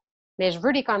génération. Mais je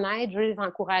veux les connaître, je veux les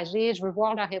encourager, je veux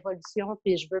voir leur évolution,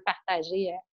 puis je veux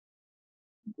partager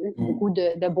beaucoup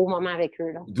D'où de beaux moments avec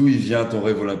eux. Là. d'où il vient ton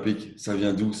rêve olympique? Ça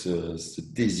vient d'où ce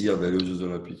désir d'aller aux Jeux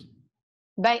olympiques?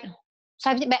 Ben,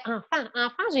 ça vient, ben,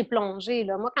 enfant, j'ai plongé.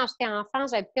 Là. Moi, quand j'étais enfant,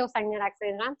 j'habitais au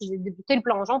Saguenay-Lac-Saint-Jean, puis j'ai débuté le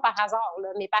plongeon par hasard. Là.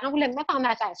 Mes parents voulaient me mettre en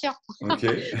natation. OK.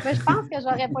 Mais je pense que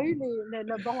j'aurais pas eu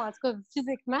le bon. En tout cas,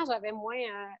 physiquement, j'avais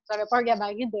pas un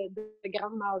gabarit de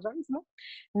grande nageuse. Là.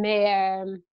 Mais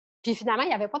puis finalement, il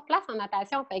n'y avait pas de place en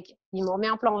natation. Fait qu'ils m'ont mis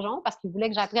en plongeon parce qu'ils voulaient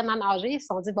que j'apprenne à nager. Ils se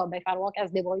sont dit, bon, ben, il va falloir qu'elle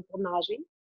se débrouille pour nager.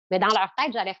 Mais dans leur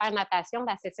tête, j'allais faire natation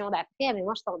la session d'après. Mais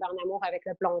moi, je suis tombée en amour avec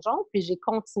le plongeon, puis j'ai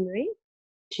continué.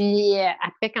 Puis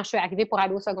après, quand je suis arrivée pour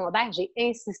aller au secondaire, j'ai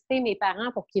insisté mes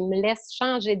parents pour qu'ils me laissent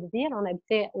changer de ville. On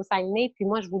habitait au Saguenay, puis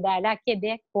moi, je voulais aller à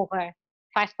Québec pour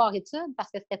faire sport-études parce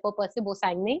que c'était pas possible au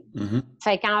Saguenay.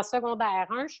 Fait qu'en secondaire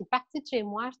 1, je suis partie de chez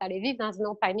moi, je suis allée vivre dans une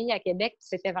autre famille à Québec, puis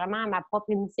c'était vraiment ma propre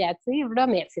initiative, là,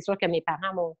 mais c'est sûr que mes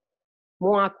parents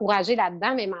m'ont encouragée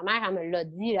là-dedans, mais ma mère, elle me l'a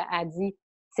dit, elle a dit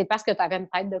c'est parce que tu avais une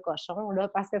tête de cochon, là,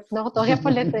 parce que sinon, tu n'aurais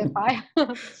pas laissé faire.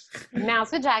 Mais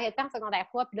ensuite, j'ai arrêté en secondaire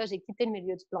 3, puis là, j'ai quitté le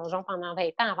milieu du plongeon pendant 20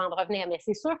 ans avant de revenir. Mais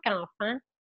c'est sûr qu'enfant,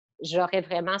 j'aurais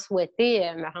vraiment souhaité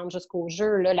me rendre jusqu'aux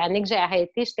Jeux. Là. L'année que j'ai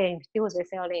arrêté, j'étais invitée aux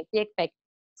Essais olympiques. Fait que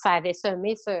ça avait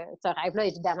semé ce rêve-là.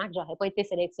 Évidemment que j'aurais pas été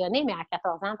sélectionnée, mais à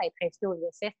 14 ans, d'être invitée aux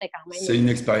Essais, c'était quand même... C'est une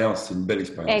expérience, c'est une belle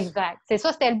expérience. Exact. C'est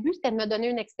ça, c'était le but, c'était de me donner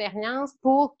une expérience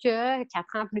pour que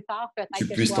 4 ans plus tard, peut-être tu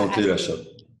que puisses tenter la shot.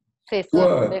 C'est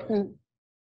ça.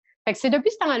 Fait que c'est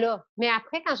depuis ce temps-là. Mais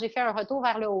après, quand j'ai fait un retour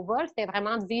vers le haut vol, c'était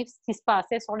vraiment de vivre ce qui se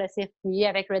passait sur le circuit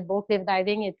avec Red Bull Cliff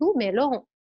Diving et tout. Mais là,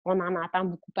 on en entend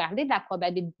beaucoup parler de la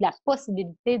probabilité, de la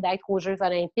possibilité d'être aux Jeux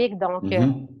olympiques. Donc,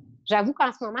 j'avoue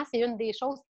qu'en ce moment, c'est une des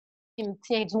choses qui me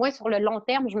tient, du moins sur le long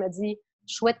terme, je me dis,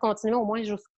 je souhaite continuer au moins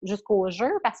jusqu'aux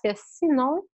Jeux parce que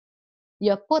sinon, il n'y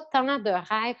a pas tant de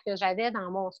rêves que j'avais dans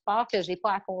mon sport que je n'ai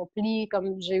pas accompli.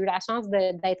 Comme j'ai eu la chance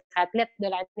d'être athlète de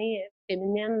l'année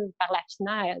féminine par la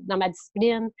FINA dans ma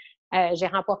discipline. J'ai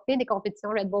remporté des compétitions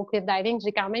Red Bull Cliff Diving.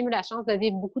 J'ai quand même eu la chance de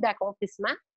vivre beaucoup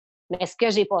d'accomplissements. Mais ce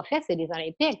que j'ai pas fait, c'est les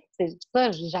Olympiques. C'est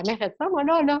ça, j'ai jamais fait ça, moi,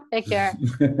 là. Fait que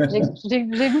j'ai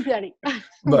le goût d'y aller.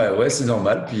 Ben ouais, c'est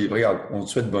normal. Puis regarde, on te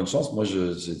souhaite bonne chance. Moi,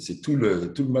 c'est tout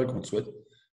le mal qu'on te souhaite.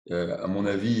 À mon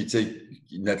avis, tu sais,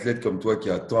 une athlète comme toi qui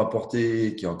a tant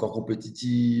apporté, qui est encore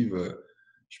compétitive,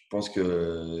 je pense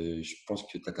que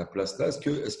tu as ta place là. Est-ce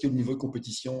que au niveau de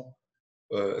compétition,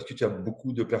 est-ce que tu as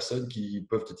beaucoup de personnes qui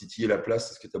peuvent te titiller la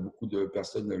place? Est-ce que tu as beaucoup de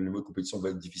personnes, le niveau de compétition va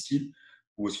être difficile?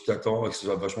 Ou est-ce que tu attends que ce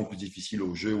soit vachement plus difficile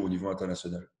au jeu ou au niveau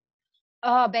international?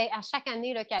 Ah, ben à chaque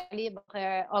année, le calibre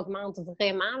augmente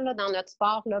vraiment là, dans notre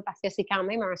sport là, parce que c'est quand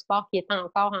même un sport qui est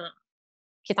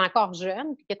encore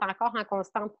jeune, puis qui est encore en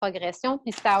constante progression,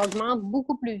 puis ça augmente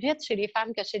beaucoup plus vite chez les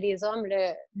femmes que chez les hommes,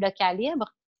 le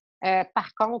calibre.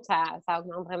 Par contre, ça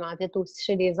augmente vraiment vite aussi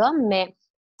chez les hommes, mais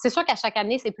c'est sûr qu'à chaque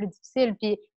année, c'est plus difficile.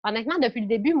 Puis honnêtement, depuis le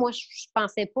début, moi, je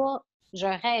pensais pas, je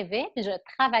rêvais, puis je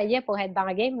travaillais pour être dans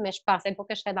le game, mais je pensais pas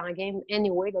que je serais dans le game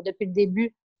anyway. Là, depuis le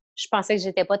début, je pensais que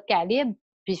j'étais pas de calibre.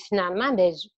 Puis finalement,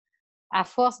 ben, à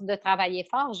force de travailler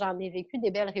fort, j'en ai vécu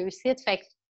des belles réussites. Fait que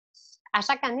à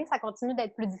chaque année, ça continue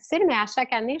d'être plus difficile, mais à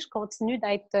chaque année, je continue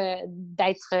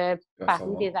d'être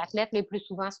parmi les athlètes les plus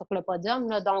souvent sur le podium.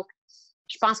 Là. Donc,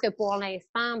 je pense que pour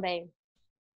l'instant, ben,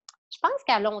 je pense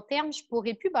qu'à long terme, je ne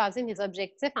pourrai plus baser mes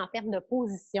objectifs en termes de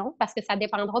position parce que ça ne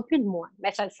dépendra plus de moi.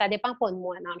 Ben, ça ne dépend pas de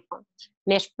moi, dans le fond.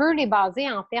 Mais je peux les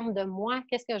baser en termes de moi,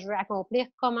 qu'est-ce que je veux accomplir,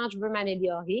 comment je veux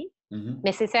m'améliorer.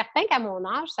 Mais c'est certain qu'à mon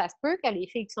âge, ça se peut que les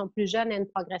filles qui sont plus jeunes aient une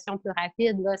progression plus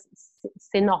rapide. Là.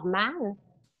 C'est normal.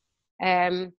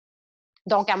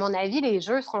 Donc, à mon avis, les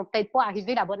Jeux ne seront peut-être pas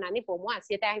arrivés la bonne année pour moi.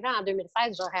 S'ils étaient arrivés en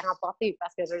 2016, j'aurais remporté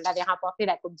parce que j'avais remporté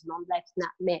la Coupe du monde de la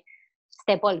finale. Mais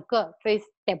c'était pas le cas.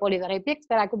 C'était pas les Olympiques,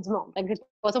 c'était la Coupe du monde. C'est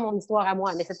pas ça mon histoire à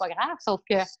moi, mais c'est pas grave. Sauf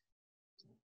que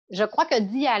je crois que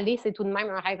d'y aller, c'est tout de même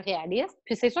un rêve réaliste.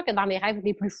 Puis c'est sûr que dans mes rêves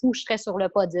les plus fous, je serais sur le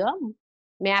podium.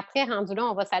 Mais après, rendu là,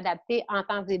 on va s'adapter en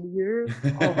temps et lieu.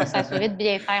 On va s'assurer de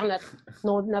bien faire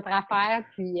notre affaire.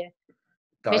 Puis...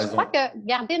 Mais je crois que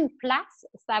garder une place,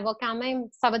 ça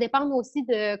va dépendre aussi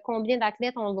de combien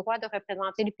d'athlètes ont le droit de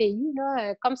représenter le pays.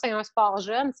 Là. Comme c'est un sport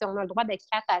jeune, si on a le droit d'être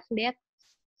 4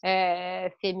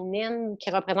 athlètes féminines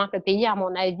qui représentent le pays, à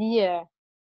mon avis,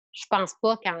 je pense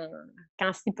pas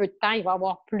qu'en si peu de temps, il va y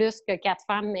avoir plus que 4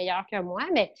 femmes meilleures que moi.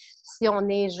 Mais si on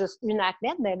est juste une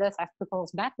athlète, ben là, ça se peut qu'on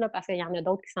se batte là, parce qu'il y en a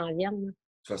d'autres qui s'en viennent. Là. De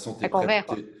toute façon,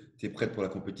 tu es prête pour la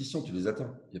compétition, tu les attends.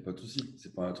 Il n'y a pas de souci.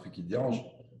 C'est pas un truc qui te dérange.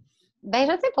 Ben,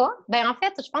 je sais pas. Ben, en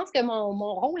fait, je pense que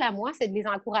mon rôle à moi, c'est de les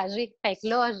encourager. Fait que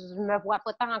là, je me vois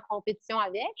pas tant en compétition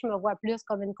avec, je me vois plus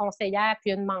comme une conseillère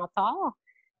puis une mentor.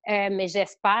 Mais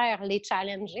j'espère les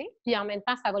challenger. Puis en même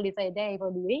temps, ça va les aider à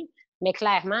évoluer. Mais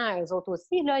clairement, eux autres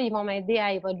aussi, là, ils vont m'aider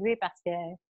à évoluer parce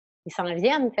qu'ils s'en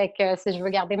viennent. Fait que si je veux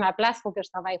garder ma place, il faut que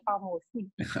je travaille fort moi aussi.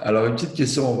 Alors, une petite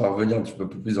question, on va revenir un petit peu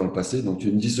plus dans le passé. Donc,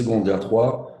 tu me dis secondaire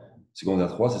 3,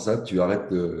 c'est ça, tu arrêtes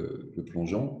le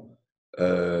plongeon.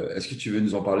 Est-ce que tu veux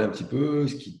nous en parler un petit peu?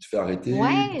 Ce qui te fait arrêter?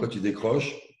 Ouais. Pourquoi tu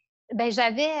décroches? Ben,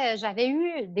 j'avais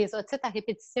eu des otites à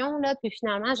répétition, là, puis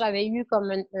finalement, j'avais eu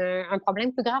comme un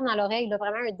problème plus grave dans l'oreille, là,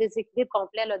 vraiment un déséquilibre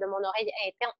complet là, de mon oreille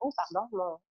interne. Oh,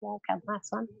 pardon, mon cadran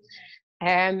sonne.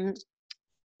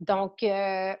 Donc,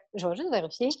 je vais juste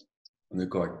vérifier. On est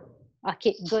correct.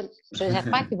 OK, good.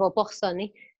 J'espère qu'il ne va pas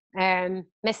ressonner.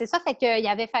 Mais c'est ça, fait qu'il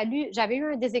avait fallu... J'avais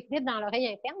eu un déséquilibre dans l'oreille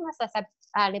interne. Là,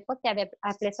 à l'époque, il avait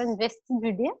appelé ça une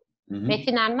vestibulite. Mais Mhm.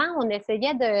 finalement, on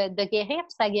essayait de guérir,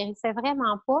 puis ça guérissait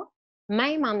vraiment pas,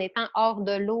 même en étant hors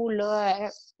de l'eau, là,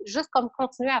 juste comme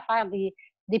continuer à faire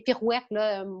des pirouettes,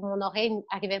 là, mon oreille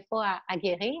n'arrivait pas à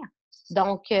guérir.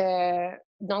 Donc,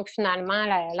 finalement,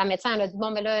 la médecin elle a dit,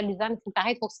 bon, mais là, Lisanne, il faut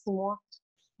t'arrêter pour 6 mois.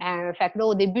 Fait que là,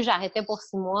 au début, j'arrêtais pour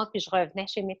 6 mois, puis je revenais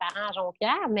chez mes parents à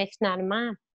Jonquière, mais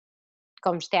finalement,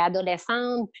 comme j'étais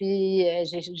adolescente, puis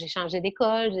j'ai changé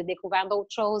d'école, j'ai découvert d'autres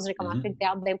choses, j'ai commencé le Mhm.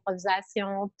 théâtre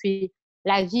d'improvisation, puis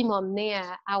la vie m'a menée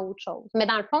à autre chose. Mais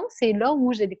dans le fond, c'est là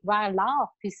où j'ai découvert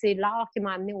l'art, puis c'est l'art qui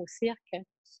m'a amenée au cirque.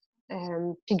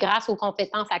 Puis grâce aux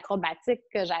compétences acrobatiques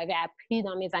que j'avais apprises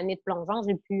dans mes années de plongeon,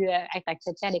 j'ai pu être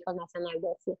acceptée à l'École nationale de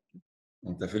cirque.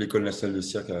 Donc, tu as fait l'École nationale de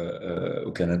cirque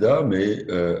au Canada, mais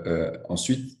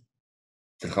ensuite,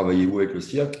 tu as travaillé où avec le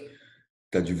cirque?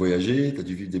 Tu as dû voyager, tu as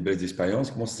dû vivre des belles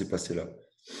expériences. Comment ça s'est passé là?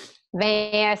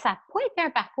 Bien, ça n'a pas été un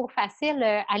parcours facile.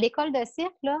 À l'école de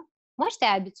cirque, là, moi, j'étais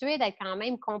habituée d'être quand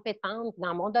même compétente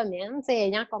dans mon domaine. Tu sais,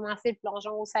 ayant commencé le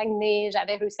plongeon au Saguenay,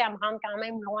 j'avais réussi à me rendre quand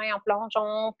même loin en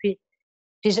plongeon.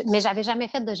 Mais j'avais jamais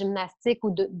fait de gymnastique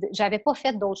ou j'avais pas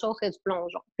fait d'autre chose que du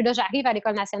plongeon. Puis là, j'arrive à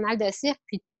l'École nationale de cirque,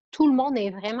 puis tout le monde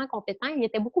est vraiment compétent. Il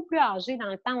était beaucoup plus âgé dans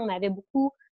le temps. On avait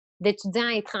beaucoup d'étudiants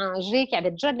étrangers qui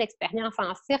avaient déjà de l'expérience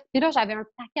en cirque. Puis là, j'avais un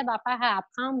paquet d'affaires à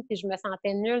apprendre, puis je me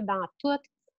sentais nulle dans tout.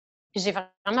 Puis j'ai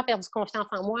vraiment perdu confiance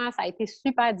en moi. Ça a été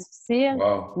super difficile,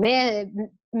 Waouh! mais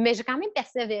j'ai quand même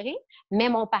persévéré. Mais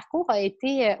mon parcours a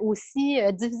été aussi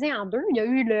divisé en deux. Il y a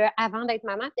eu le avant d'être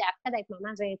maman, puis après d'être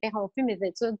maman, j'ai interrompu mes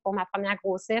études pour ma première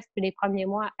grossesse, puis les premiers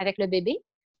mois avec le bébé.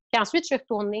 Puis ensuite, je suis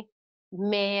retournée.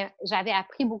 Mais j'avais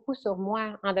appris beaucoup sur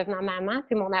moi en devenant maman,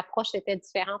 puis mon approche était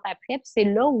différente après. Puis c'est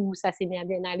là où ça s'est bien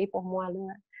aller pour moi,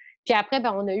 là. Puis après,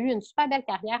 ben, on a eu une super belle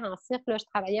carrière en cirque. Là. Je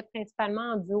travaillais principalement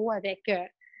en duo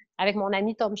avec mon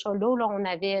ami Tom Cholo. Là, on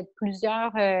avait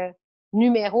plusieurs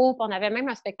numéros, puis on avait même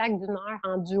un spectacle d'1 heure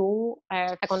en duo.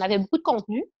 Fait qu'on avait beaucoup de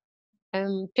contenu.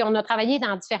 Puis on a travaillé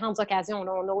dans différentes occasions.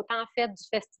 Là. On a autant fait du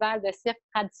festival de cirque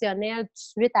traditionnel, tout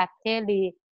de suite après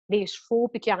les chevaux,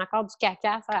 puis qu'il y a encore du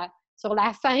caca sur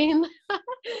la scène,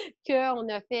 qu'on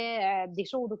a fait des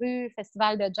shows de rue,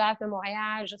 Festival de jazz de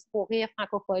Montréal, Juste pour rire,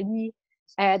 Francophonie,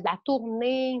 de la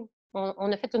tournée.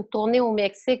 On a fait une tournée au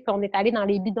Mexique, puis on est allé dans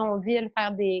les bidonvilles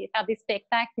faire des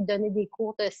spectacles, puis donner des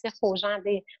cours de cirque aux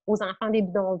enfants des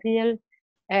bidonvilles.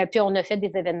 Puis on a fait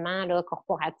des événements là,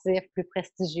 corporatifs plus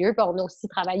prestigieux. Puis on a aussi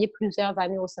travaillé plusieurs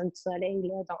années au Sun du Soleil.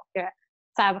 Là, donc,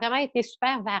 ça a vraiment été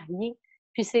super varié.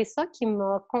 Puis c'est ça qui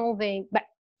m'a convaincue. Ben,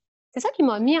 c'est ça qui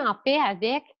m'a mis en paix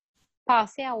avec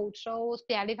passer à autre chose,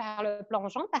 puis aller vers le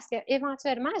plongeon, parce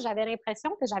qu'éventuellement, j'avais l'impression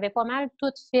que j'avais pas mal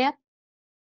tout fait.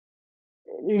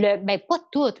 Ben, pas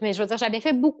tout, mais je veux dire, j'avais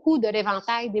fait beaucoup de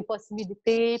l'éventail des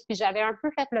possibilités, puis j'avais un peu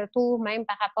fait le tour même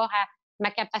par rapport à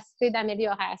ma capacité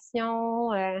d'amélioration.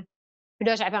 Puis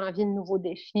là, j'avais envie de nouveaux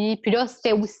défis. Puis là,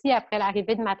 c'était aussi après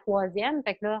l'arrivée de ma troisième.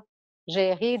 Fait que là,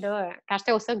 gérer, là, quand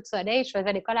j'étais au Cirque du Soleil, je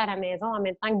faisais l'école à la maison en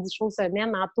même temps que 10 shows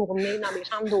semaine, en tournée, dans des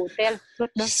chambres d'hôtel, tout,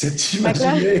 là. Fait que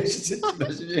là, J'essaie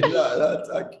d'imaginer là,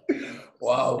 tac. fait que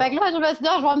Waouh! là, je me suis dit,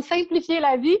 ah, je vais me simplifier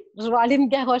la vie, je vais aller me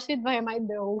garrocher de 20 mètres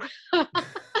de haut.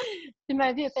 Puis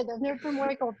ma vie était devenue un peu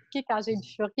moins compliquée quand j'ai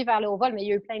bifurqué vers le haut vol, mais il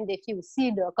y a eu plein de défis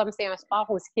aussi. Là. Comme c'est un sport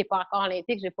aussi qui n'est pas encore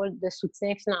olympique, j'ai pas de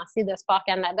soutien financier de Sport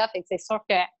Canada. Fait que c'est sûr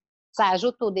que ça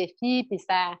ajoute aux défis, puis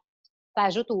ça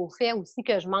ajoute au fait aussi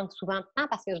que je manque souvent de temps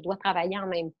parce que je dois travailler en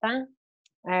même temps.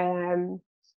 Euh,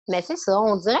 mais c'est ça,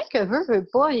 on dirait que veut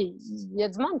pas, il y a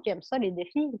du monde qui aime ça, les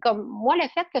défis. Comme moi, le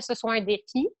fait que ce soit un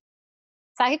défi,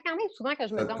 ça arrive quand même souvent que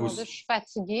je me Ça dis, te oh mon Dieu, je pousse. suis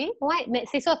fatiguée. Oui, mais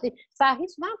c'est ça. Ça arrive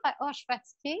souvent de faire, oh, je suis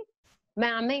fatiguée,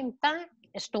 mais en même temps,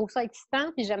 je trouve ça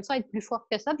excitant, puis j'aime ça être plus forte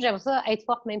que ça, puis j'aime ça être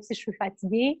forte même si je suis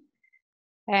fatiguée.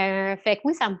 Fait que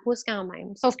oui, ça me pousse quand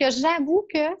même. Sauf que j'avoue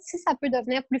que si ça peut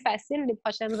devenir plus facile les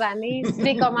prochaines années, si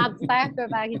les commanditaires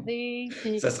peuvent arriver,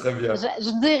 puis Ça serait bien.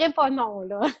 je dirais pas non,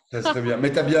 là. Ça serait bien.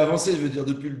 Mais tu as bien avancé, je veux dire,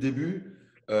 depuis le début.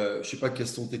 Je ne sais pas quels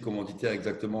sont tes commanditaires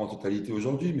exactement en totalité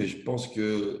aujourd'hui, mais je pense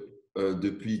que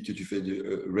depuis que tu fais du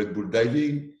Red Bull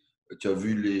Diving, tu as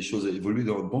vu les choses évoluer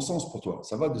dans le bon sens pour toi.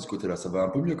 Ça va de ce côté-là, ça va un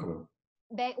peu mieux quand même.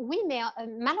 Ben oui, mais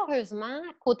malheureusement,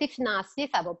 côté financier,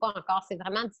 ça va pas encore. C'est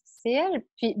vraiment difficile.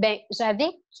 Puis, ben,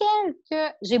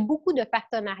 j'ai beaucoup de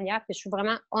partenariats, puis je suis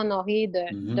vraiment honorée de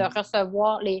Mhm.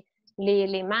 recevoir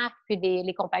les marques, puis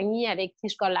les compagnies avec qui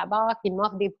je collabore, qui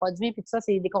m'offrent des produits, puis tout ça,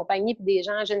 c'est des compagnies, puis des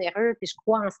gens généreux, puis je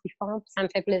crois en ce qu'ils font, puis ça me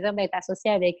fait plaisir d'être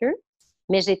associée avec eux.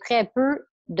 Mais j'ai très peu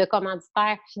de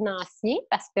commanditaires financiers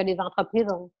parce que les entreprises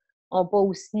ont pas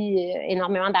aussi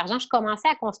énormément d'argent. Je commençais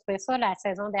à construire ça la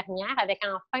saison dernière avec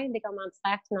enfin des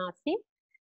commanditaires financiers,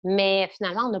 mais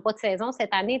finalement, on n'a pas de saison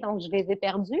cette année, donc je les ai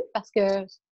perdus parce que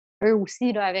eux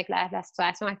aussi, là, avec la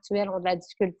situation actuelle, ont de la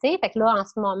difficulté. Fait que là, en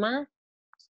ce moment,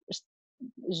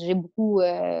 j'ai beaucoup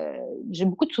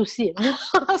de soucis hein,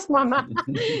 en ce moment.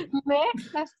 Mais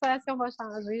la situation va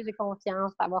changer, j'ai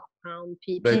confiance, ça va reprendre.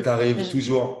 Ben, tu arrives Je-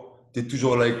 toujours, tu es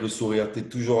toujours là avec le sourire, tu es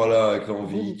toujours là avec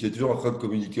l'envie, tu es toujours en train de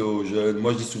communiquer aux jeunes.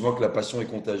 Moi, je dis souvent que la passion est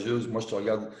contagieuse. Moi, je te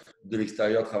regarde de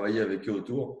l'extérieur travailler avec eux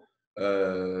autour.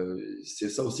 C'est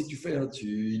ça aussi que tu fais, hein. Tu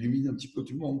illumines un petit peu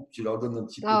tout le monde. Tu leur donnes un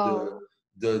petit peu oh.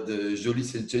 de jolie.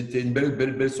 Tu es une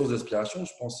belle source d'inspiration,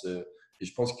 je pense. Et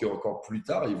je pense qu'encore plus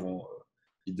tard,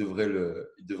 ils devraient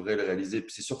le réaliser.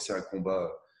 Puis c'est sûr que c'est un combat.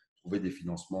 Trouver des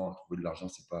financements, trouver de l'argent,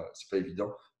 c'est pas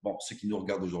évident. Bon, ceux qui nous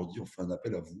regardent aujourd'hui, on fait un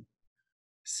appel à vous.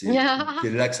 C'est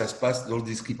là que ça se passe dans le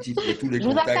descriptif de tous les Je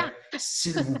vous contacts. attends.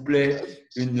 S'il vous plaît,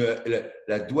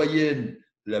 la doyenne,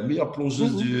 la meilleure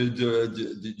plongeuse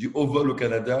du haut vol au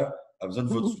Canada a besoin de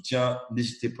votre soutien.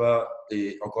 N'hésitez pas.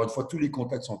 Et encore une fois, tous les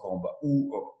contacts sont encore en bas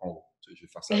ou en haut. Je vais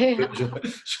faire ça. Merci.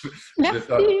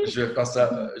 Je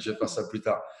vais faire ça plus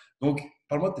tard. Donc,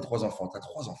 parle-moi de tes 3 enfants. Tu as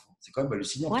 3 enfants. C'est quand même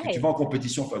hallucinant parce que tu Ouais. vas en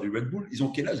compétition faire du Red Bull. Ils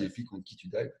ont quel âge les filles contre qui tu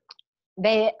dives?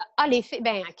 Ben, les filles,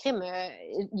 ben, crime,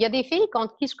 il y a des filles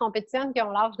contre qui je compétitionne qui ont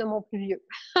l'âge de mon plus vieux.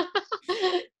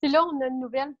 Puis là, on a une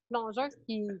nouvelle plongeuse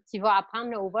qui va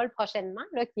apprendre au vol prochainement,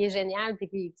 là, qui est géniale et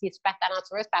qui est super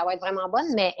talentueuse, puis elle va être vraiment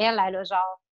bonne, mais elle a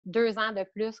genre 2 ans de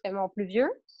plus que mon plus vieux,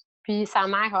 puis sa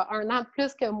mère a 1 an de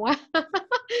plus que moi.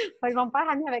 Fait qu'ils vont me faire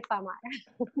amie avec sa mère.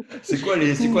 C'est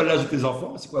quoi l'âge de tes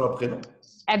enfants? C'est quoi leur prénom?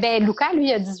 Eh ben, Lucas, lui,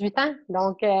 il a 18 ans,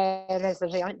 donc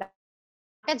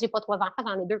en fait, j'ai pas 3 enfants,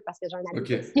 j'en ai 2 parce que j'ai un ami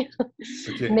Ok, aussi.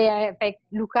 ok. Mais fait,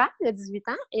 Lucas, il a 18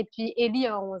 ans, et puis Ellie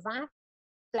a 11 ans,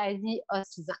 Flavie a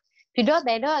 6 ans. Puis là,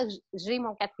 ben là, j'ai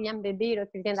mon 4e bébé là,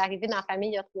 qui vient d'arriver dans la famille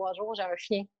il y a 3 jours. J'ai un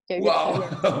chien qui a 8 Waouh,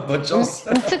 semaines. bonne chance.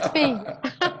 Une petite fille.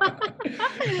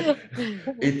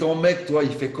 Et ton mec, toi,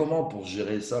 il fait comment pour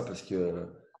gérer ça? Parce que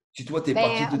toi, tu es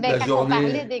parti toute la Quand on parlait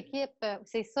journée. d'équipe,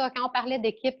 c'est ça. Quand on parlait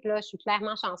d'équipe, là, je suis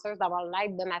clairement chanceuse d'avoir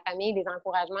l'aide de ma famille, les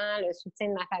encouragements, le soutien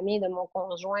de ma famille, de mon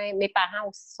conjoint. Mes parents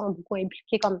aussi sont beaucoup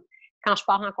impliqués. Comme quand je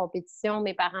pars en compétition,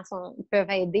 mes parents ils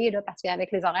peuvent aider là, parce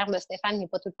qu'avec les horaires de Stéphane, il n'est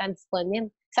pas tout le temps disponible.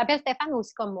 Il s'appelle Stéphane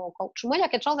aussi comme mon coach. Moi, il y a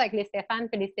quelque chose avec les Stéphane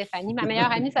et les Stéphanie. Ma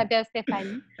meilleure amie s'appelle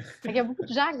Stéphanie. Il y a beaucoup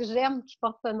de gens que j'aime qui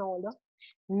portent ce nom-là.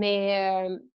 Mais,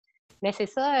 euh, mais c'est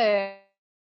ça.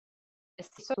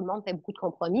 C'est sûr, tout le monde fait beaucoup de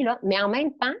compromis, là. Mais en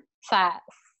même temps, ça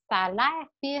a l'air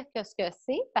pire que ce que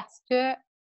c'est parce que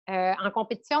en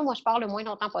compétition, moi, je pars le moins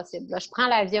longtemps possible. Là, je prends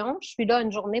l'avion, je suis là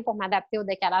une journée pour m'adapter au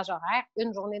décalage horaire,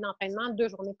 une journée d'entraînement, 2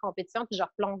 journées de compétition, puis je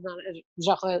replonge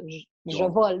je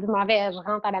vole, je m'en vais, je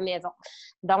rentre à la maison.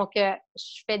 Donc,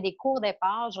 je fais des cours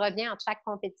départ, je reviens entre chaque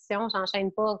compétition,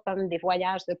 j'enchaîne pas comme des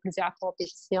voyages de plusieurs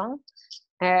compétitions.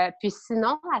 Puis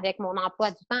sinon, avec mon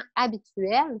emploi du temps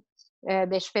habituel,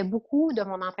 je fais beaucoup de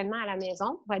mon entraînement à la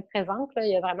maison pour être présente. Là.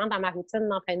 Il y a vraiment dans ma routine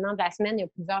d'entraînement de la semaine, il y a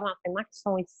plusieurs entraînements qui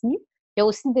sont ici. Il y a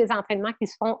aussi des entraînements qui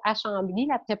se font à Chambly.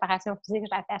 La préparation physique,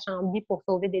 je la fais à Chambly pour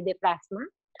sauver des déplacements.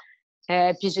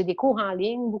 Puis j'ai des cours en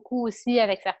ligne, beaucoup aussi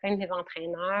avec certains des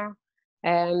entraîneurs.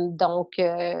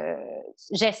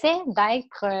 J'essaie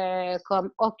d'être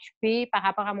comme occupée par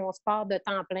rapport à mon sport de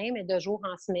temps plein, mais de jour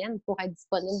en semaine pour être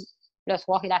disponible le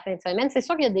soir et la fin de semaine. C'est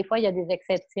sûr qu'il y a des fois, il y a des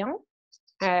exceptions,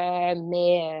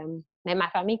 mais ma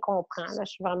famille comprend. Là.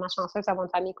 Je suis vraiment chanceuse d'avoir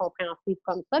une famille compréhensive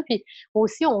comme ça. Puis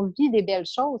aussi, on vit des belles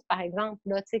choses, par exemple.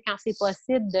 Là, quand c'est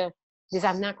possible de les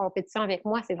amener en compétition avec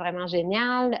moi, c'est vraiment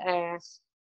génial.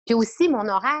 Puis aussi, mon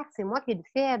horaire, c'est moi qui le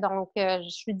fais. Donc, je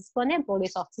suis disponible pour les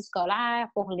sorties scolaires,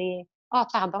 pour les... Ah,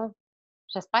 pardon.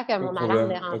 J'espère que mon alarme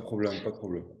Pas dérange. de problème, pas de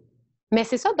problème. Mais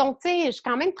c'est ça, donc, tu sais, je suis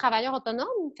quand même travailleur autonome,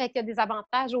 fait qu'il y a des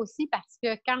avantages aussi parce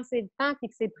que quand c'est le temps et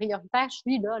que c'est prioritaire, je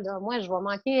suis là, là. Moi, je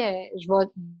vais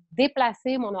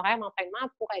déplacer mon horaire d'entraînement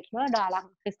pour être là, à la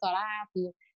rentrée scolaire, puis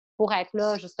pour être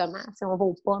là, justement, si on va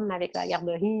aux pommes avec la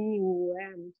garderie ou...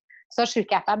 ça, je suis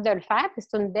capable de le faire, puis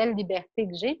c'est une belle liberté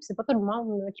que j'ai, puis c'est pas tout le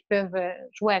monde là, qui peut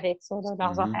jouer avec ça, dans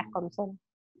leurs horaires Mhm. comme ça.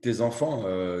 Tes enfants,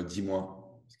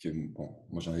 dis-moi, parce que bon,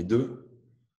 moi j'en ai 2,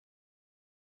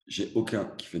 j'ai aucun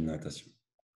qui fait de natation.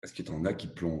 Est-ce que tu en as qui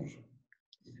plongent?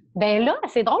 Ben là,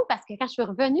 c'est drôle parce que quand je suis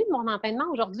revenue de mon entraînement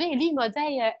aujourd'hui, Ellie il m'a dit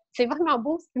hey, c'est vraiment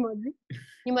beau ce qu'il m'a dit.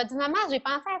 Il m'a dit Maman, j'ai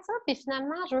pensé à ça, puis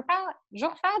finalement, je veux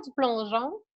refaire du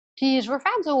plongeon, puis je veux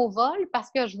faire du haut vol parce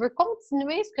que je veux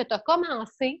continuer ce que tu as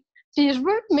commencé. Puis je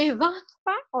veux que mes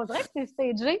enfants, on dirait que c'est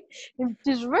stagé,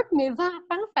 puis je veux que mes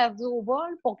enfants fassent du haut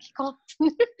vol pour qu'ils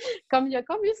continuent. Comme il y a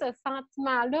comme eu ce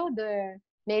sentiment-là de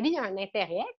mais lui, il a un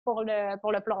intérêt pour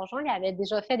le plongeon. Il avait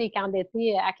déjà fait des camps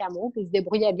d'été à Camo, puis il se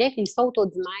débrouillait bien, puis il saute au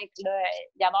 10 mètres. Là,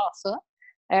 il adore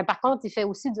ça. Par contre, il fait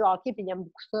aussi du hockey, puis il aime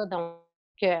beaucoup ça. Donc,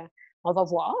 on va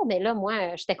voir. Mais là,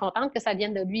 moi, j'étais contente que ça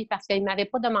vienne de lui parce qu'il ne m'avait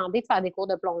pas demandé de faire des cours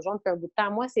de plongeon depuis un bout de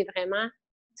temps. Moi,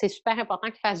 c'est super important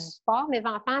qu'ils fassent du sport, mes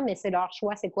enfants, mais c'est leur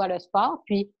choix, c'est quoi le sport.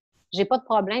 Puis, j'ai pas de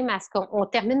problème à ce qu'on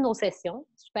termine nos sessions.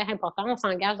 C'est super important. On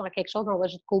s'engage dans quelque chose, on va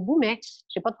jusqu'au bout, mais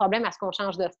j'ai pas de problème à ce qu'on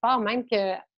change de sport, même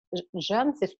que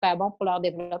jeunes, c'est super bon pour leur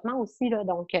développement aussi, là.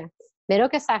 Donc, mais là,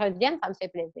 que ça revienne, ça me fait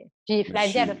plaisir. Puis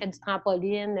Flavie, elle a fait du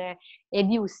trampoline.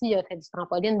 Ellie aussi a fait du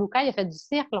trampoline. Lucas, il a fait du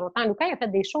cirque longtemps. Lucas, il a fait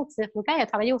des shows de cirque. Lucas, il a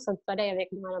travaillé au Sol du Soleil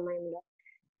avec moi même. Là.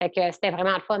 Fait que c'était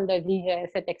vraiment le fun de vivre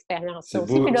cette expérience-là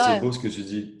aussi. Puis C'est là, beau ce que tu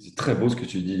dis. C'est très beau ce que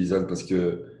tu dis, Lisanne, parce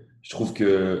que je trouve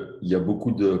qu'il y a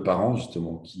beaucoup de parents,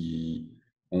 justement, qui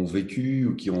ont vécu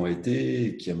ou qui ont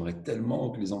été, qui aimeraient tellement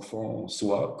que les enfants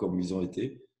soient comme ils ont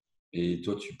été. Et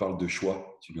toi, tu parles de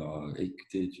choix. Tu leur as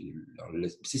écouté, tu leur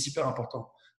laisses. C'est super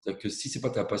important. C'est-à-dire que si c'est pas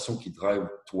ta passion qui drive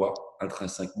toi,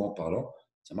 intrinsèquement parlant,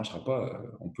 ça marchera pas.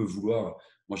 On peut vouloir.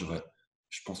 Moi,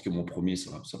 je pense que mon premier,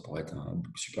 ça pourrait être un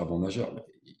super bon nageur. Mais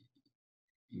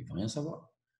il veut rien savoir.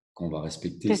 Qu'on va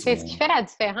respecter puis c'est ce qui son. fait la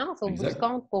différence au bout du Exact.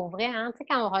 compte, pour vrai. Hein? Tu sais,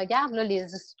 quand on regarde là, les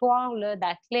histoires là,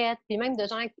 d'athlètes, puis même de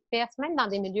gens qui percent, même dans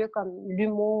des milieux comme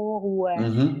l'humour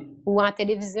Mhm. ou en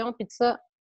télévision, puis tout ça,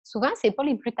 souvent, c'est pas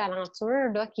les plus talentueux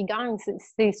là, qui gagnent.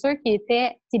 C'est ceux qui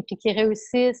étaient, puis qui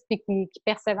réussissent, puis qui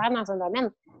persévèrent dans un domaine.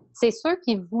 C'est ceux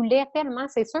qui voulaient tellement,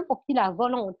 c'est ceux pour qui la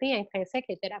volonté intrinsèque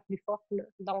était la plus forte. Là.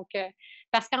 Donc,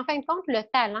 parce qu'en fin de compte, le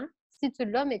talent, si tu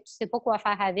l'as, mais tu sais pas quoi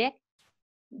faire avec,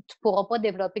 tu pourras pas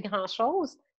développer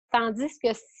grand-chose. Tandis que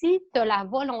si tu as la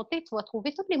volonté, tu vas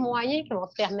trouver tous les moyens qui vont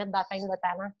te permettre d'atteindre le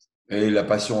talent. Et la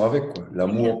passion avec, quoi.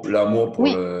 L'amour pour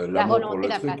Oui, la l'amour pour volonté, le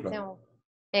la truc, là. passion.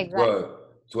 Et Exact.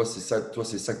 toi,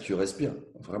 c'est ça que tu respires.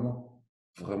 Vraiment.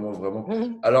 Vraiment, vraiment.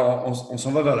 Mhm. Alors, on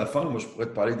s'en va vers la fin. Moi, je pourrais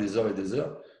te parler des heures et des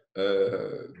heures.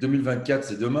 2024,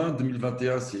 c'est demain.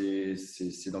 2021,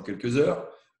 c'est dans quelques heures.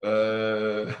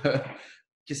 Euh,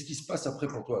 Qu'est-ce qui se passe après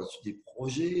pour toi? As-tu des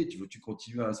projets? Tu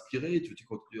continuer à inspirer? Tu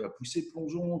continuer à pousser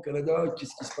Plongeon au Canada?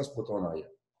 Qu'est-ce qui se passe pour toi en arrière?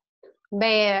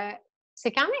 Ben,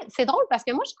 c'est quand même, c'est drôle parce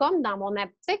que moi, je suis comme dans mon, tu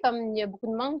sais, comme il y a beaucoup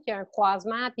de monde qui a un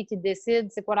croisement puis qui décide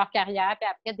c'est quoi leur carrière, puis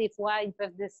après, des fois, ils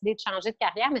peuvent décider de changer de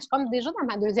carrière, mais je suis comme déjà dans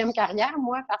ma deuxième carrière,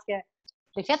 moi, parce que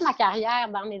j'ai fait ma carrière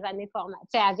dans mes années de formation,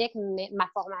 tu sais, avec ma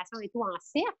formation et tout en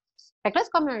cirque. Fait que là,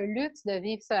 c'est comme un luxe de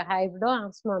vivre ce rêve-là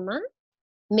en ce moment.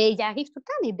 Mais il arrive tout le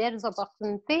temps des belles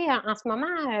opportunités. En ce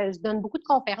moment, je donne beaucoup de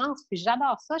conférences, puis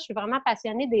j'adore ça. Je suis vraiment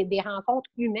passionnée des rencontres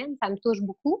humaines, ça me touche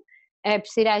beaucoup. Puis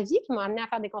c'est la vie qui m'a amenée à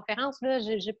faire des conférences. Là.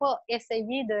 Je n'ai pas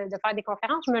essayé de faire des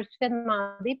conférences, je me le suis fait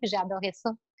demander, puis j'ai adoré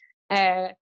ça.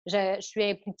 Je suis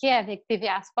impliquée avec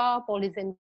TVA Sport pour les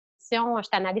émissions. Je suis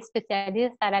analyste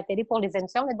spécialiste à la télé pour les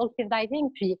émissions de Bull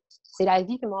Diving. Puis c'est la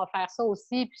vie qui m'a offert ça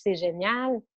aussi, puis c'est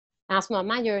génial. En ce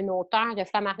moment, il y a un auteur de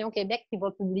Flammarion Québec qui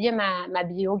va publier ma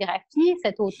biographie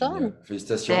cet automne. Génial.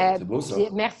 Félicitations. C'est beau, ça.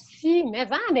 Merci,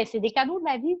 mais c'est des cadeaux de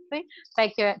la vie, tu sais.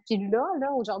 Fait que, puis là,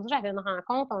 aujourd'hui, j'avais une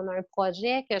rencontre, on a un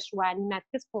projet que je sois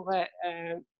animatrice pour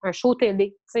un show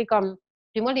télé, tu sais, comme.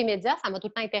 Puis moi, les médias, ça m'a tout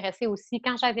le temps intéressée aussi.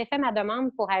 Quand j'avais fait ma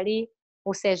demande pour aller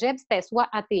au cégep, c'était soit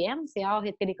ATM, c'est Arts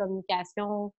et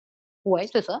Télécommunications. Oui,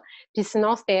 c'est ça. Puis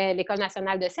sinon, c'était l'École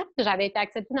nationale de cirque. J'avais été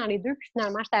acceptée dans les deux, puis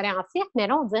finalement, j'étais allée en cirque. Mais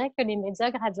là, on dirait que les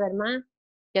médias, graduellement,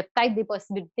 il y a peut-être des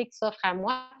possibilités qui s'offrent à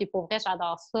moi. Puis pour vrai,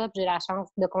 j'adore ça. Puis j'ai la chance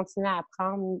de continuer à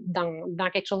apprendre dans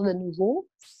quelque chose de nouveau.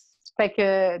 Fait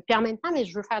que, puis en même temps, mais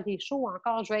je veux faire des shows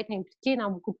encore. Je veux être impliquée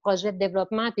dans beaucoup de projets de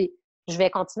développement. Puis je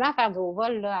vais continuer à faire du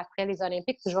haut-vol là, après les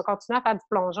Olympiques. Puis je vais continuer à faire du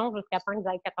plongeon jusqu'à temps que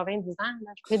j'ai 90 ans.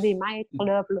 Là. Je ferai des mètres.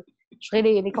 Là, puis là. Je ferai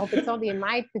les compétitions des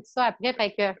mètres. Puis tout ça après.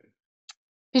 Fait que,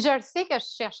 puis je le sais que je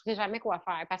ne chercherai jamais quoi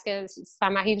faire parce que ça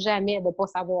m'arrive jamais de ne pas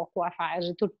savoir quoi faire.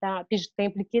 J'ai tout le temps. Puis je suis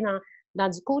impliquée dans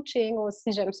du coaching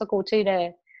aussi. J'aime ça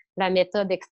coacher la méthode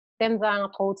Extensa,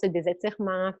 entre autres, c'est des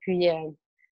étirements. Puis,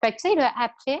 fait que, tu sais, là,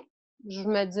 après, je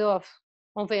me dis, oh,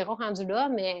 on verra rendu là,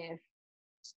 mais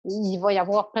il va y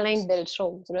avoir plein de belles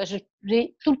choses. Là. J'ai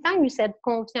tout le temps eu cette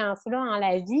confiance-là en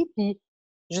la vie. Puis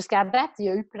jusqu'à date, il y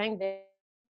a eu plein de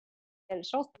belles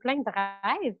choses, plein de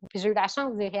rêves. Puis j'ai eu la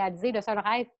chance de les réaliser. Le seul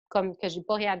rêve comme que j'ai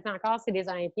pas réalisé encore, c'est les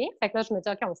Olympiques. Fait que là, je me dis,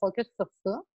 OK, on focus sur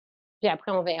ça. Puis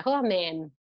après, on verra, mais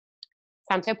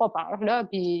ça me fait pas peur, là.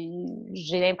 Puis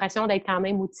j'ai l'impression d'être quand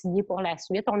même outillée pour la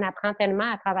suite. On apprend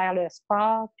tellement à travers le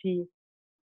sport. Puis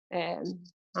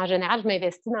en général, je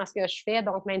m'investis dans ce que je fais.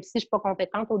 Donc, même si je suis pas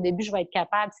compétente au début, je vais être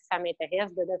capable, si ça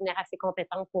m'intéresse, de devenir assez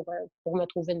compétente pour me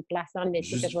trouver une place dans le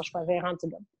métier que je vais Juste, choisir rendu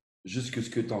là. juste que ce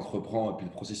que tu entreprends et puis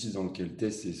le processus dans lequel tu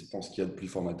es, c'est, je pense, qu'il y a de plus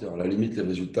formateur. À la limite, les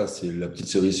résultats, c'est la petite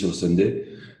cerise sur le sundae.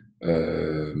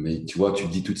 Mais tu vois, tu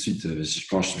dis tout de suite,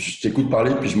 quand je t'écoute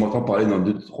parler, puis je m'entends parler dans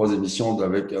deux, trois émissions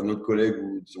avec un autre collègue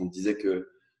où on disait que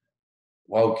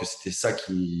waouh, que c'était ça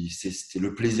c'était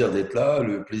le plaisir d'être là,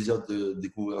 le plaisir de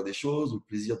découvrir des choses, le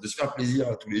plaisir de se faire plaisir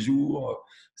à tous les jours.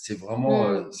 C'est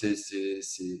vraiment,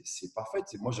 c'est parfait.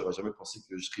 Moi, j'aurais jamais pensé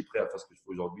que je triperais à faire ce que je fais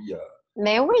aujourd'hui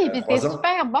Mais il y oui, a puis t'es 3 ans.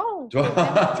 super bon. Tu vois,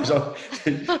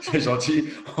 T'es vraiment c'est bon. gentil.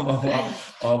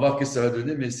 On va voir ce que ça va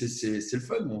donner, mais c'est le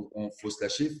fun. Faut se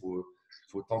lâcher,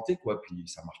 faut tenter, quoi. Puis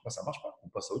ça marche pas, ça marche pas. On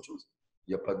passe à autre chose.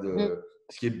 Il y a pas Mm. de.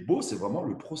 Ce qui est beau, c'est vraiment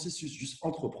le processus, juste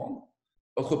entreprendre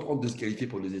de se qualifier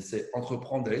pour les essais,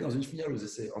 entreprendre d'aller dans une finale aux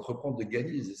essais, entreprendre de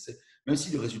gagner les essais, même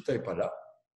si le résultat n'est pas là.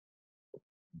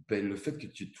 Ben, le fait que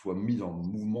tu te sois mis en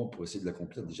mouvement pour essayer de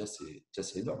l'accomplir, déjà,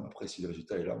 c'est énorme. Après, si le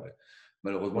résultat est là, ben,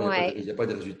 malheureusement, il Ouais. n'y a pas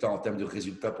de résultat en termes de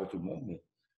résultats pour tout le monde. Mais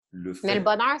le Mais le fait.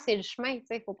 bonheur, c'est le chemin, tu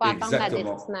sais. Il ne faut pas attendre la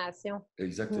Exactement. destination.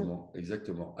 Mm.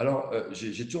 Exactement. Alors,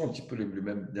 j'ai toujours un petit peu les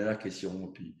mêmes dernières questions.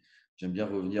 Puis, j'aime bien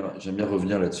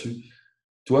revenir là-dessus.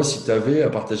 Toi, si tu avais à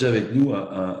partager avec nous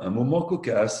un moment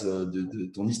cocasse de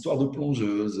ton histoire de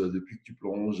plongeuse, depuis que tu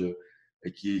plonges,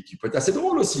 et qui peut être assez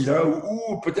drôle aussi, là,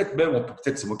 ou peut-être même, on peut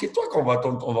peut-être se moquer de toi quand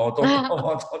on va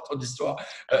entendre ton histoire.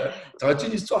 T'aurais-tu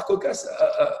une histoire cocasse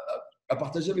à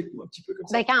partager avec nous un petit peu comme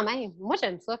ça? Ben quand même. Moi,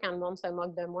 j'aime ça quand le monde se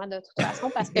moque de moi, de toute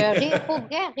façon, parce que rire, pour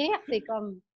vrai, rire,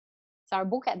 c'est un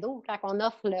beau cadeau quand on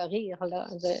offre le rire, là.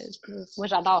 Moi,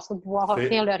 j'adore ça, de pouvoir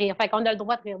offrir Et le rire. Fait qu'on a le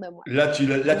droit de rire de moi. là, tu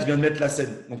viens de mettre la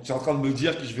scène. Donc, tu es en train de me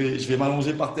dire que je vais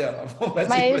m'allonger par terre. Bon, vas-y,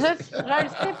 Ben, vas-y. je le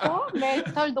sais pas, mais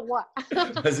tu as le droit.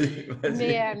 Vas-y,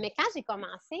 vas-y. Mais quand j'ai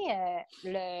commencé,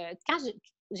 quand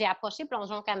j'ai approché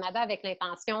Plongeon Canada avec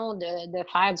l'intention de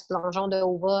faire du plongeon de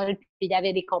haut vol, puis il y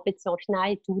avait des compétitions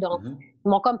finales et tout. Donc, Mhm, ils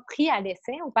m'ont comme pris à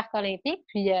l'essai au Parc olympique.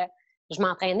 Puis, je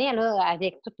m'entraînais là,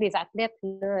 avec tous les athlètes,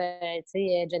 là,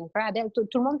 Jennifer, Adele, tout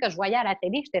le monde que je voyais à la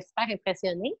télé, j'étais super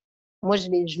impressionnée. Moi, je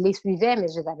les suivais, mais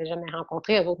je les avais jamais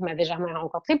rencontrés. Eux autres ne m'avaient jamais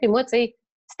rencontrés. Puis moi, tu sais,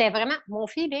 c'était vraiment mon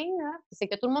feeling, là, c'est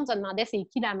que tout le monde se demandait c'est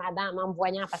qui la madame en me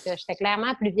voyant parce que j'étais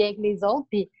clairement plus vieille que les autres.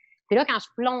 Puis là, quand je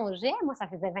plongeais, moi, ça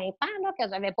faisait 20 ans là, que je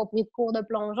n'avais pas pris de cours de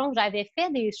plongeon. J'avais fait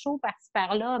des shows par-ci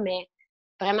par-là, mais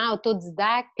vraiment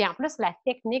autodidacte. Puis en plus, la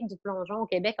technique du plongeon au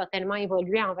Québec a tellement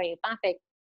évolué en 20 ans. Fait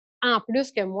en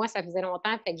plus que moi, ça faisait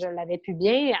longtemps, fait que je l'avais plus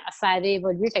bien, ça avait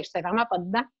évolué, fait que je n'étais vraiment pas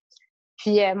dedans.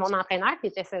 Puis mon entraîneur, qui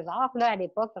était César, là, à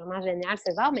l'époque, vraiment génial,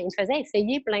 César, mais il me faisait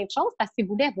essayer plein de choses parce qu'il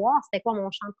voulait voir c'était quoi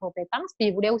mon champ de compétences. Puis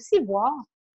il voulait aussi voir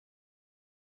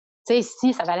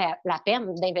si ça valait la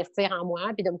peine d'investir en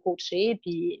moi, puis de me coacher,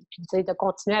 puis de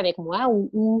continuer avec moi,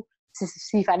 ou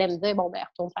s'il fallait me dire, bon, ben,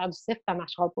 retourne faire du cirque, ça ne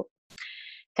marchera pas.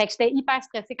 Fait que j'étais hyper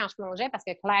stressée quand je plongeais parce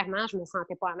que clairement, je me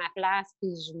sentais pas à ma place,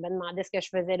 puis je me demandais ce que je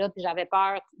faisais là, puis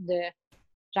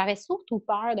j'avais surtout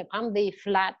peur de prendre des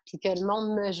flats, puis que le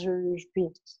monde me juge, puis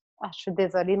je suis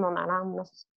désolée de mon alarme, là.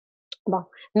 Bon,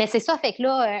 mais c'est ça, fait que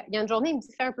là, il y a une journée, il me dit,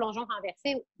 fais un plongeon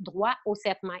renversé droit aux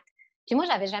 7 mètres. Puis moi,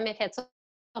 j'avais jamais fait ça,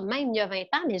 même il y a 20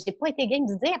 ans, mais je n'ai pas été game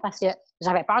du dire parce que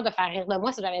j'avais peur de faire rire de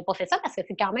moi si j'avais pas fait ça, parce que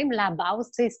c'est quand même la base,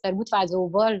 tu sais, si tu as le goût de faire du haut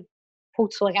vol, il faut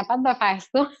que tu sois capable de faire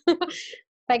ça.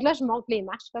 Fait que là, je monte les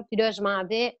marches, là, puis là, je m'en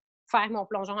vais faire mon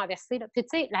plongeon renversé. Là. Puis,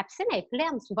 tu sais, la piscine est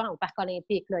pleine souvent au parc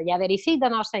olympique. Là. Il y avait les filles de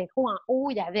nage synchro en haut,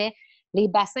 il y avait les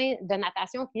bassins de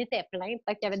natation qui étaient pleins.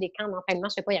 Peut-être qu'il y avait des camps d'entraînement,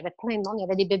 je sais pas, il y avait plein de monde. Il y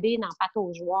avait des bébés dans le pâte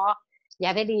aux joueurs. Il y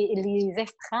avait les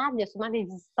estrades, il y a souvent des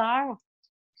visiteurs.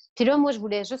 Puis là, moi, je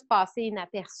voulais juste passer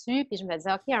inaperçu, puis je me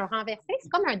disais, OK, un renversé, c'est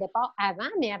comme un départ avant,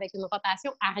 mais avec une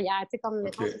rotation arrière. Tu sais, comme, OK.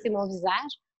 mettons, ça, c'est mon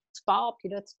visage. Tu pars, puis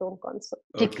là, tu tournes comme ça.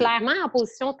 Puis OK. clairement, en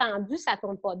position tendue, ça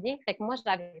tourne pas bien. Fait que moi,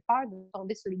 j'avais peur de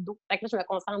tomber sur le dos. Fait que là, je me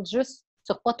concentre juste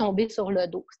sur pas tomber sur le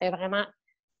dos. C'était vraiment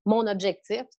mon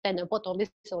objectif, c'était de ne pas tomber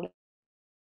sur le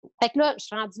dos. Fait que là, je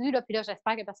suis rendue, là, puis là,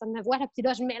 j'espère que personne ne me voit. Là, puis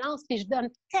là, je m'élance, puis je donne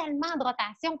tellement de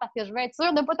rotation parce que je veux être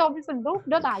sûre de ne pas tomber sur le dos.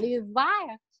 Puis là, dans les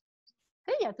airs,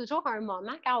 tu sais, il y a toujours un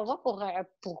moment, quand on va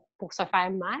pour se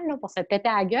faire mal, là, pour se péter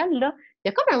la gueule, là, il y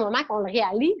a comme un moment qu'on le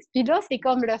réalise, puis là, c'est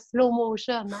comme le slow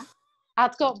motion. Hein? En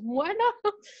tout cas, moi,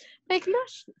 là, fait que là,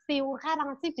 c'est au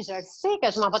ralenti, puis je sais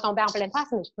que je m'en vais tomber en pleine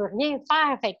face, mais je peux rien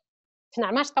faire. Fait que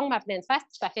finalement, je tombe à pleine face,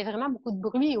 puis ça fait vraiment beaucoup de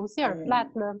bruit aussi, un flat,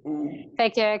 là. Fait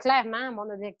que clairement, mon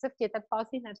objectif qui était de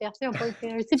passer inaperçu n'a pas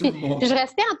été réussi. Tout le Puis je monde.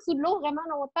 restais en dessous de l'eau vraiment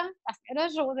longtemps parce que là,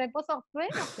 je n'osais pas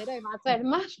sortir. Mais là,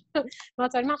 éventuellement,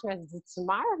 je me suis dit, tu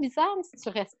meurs, Lisanne, si tu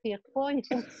ne respires pas, il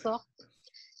faut que tu sortes.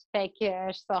 Fait que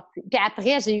je suis sortie. Puis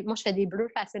après, moi, je fais des bleus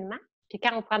facilement. Puis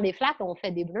quand on prend des flats, on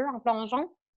fait des bleus en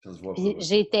plongeon. Ça se voit pas, Puis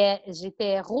ouais.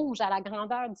 j'étais rouge à la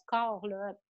grandeur du corps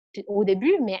là, au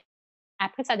début, mais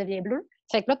après, ça devient bleu.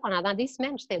 Fait que là, pendant des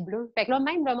semaines, j'étais bleue. Fait que là,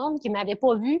 même le monde qui ne m'avait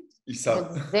pas vue Ils se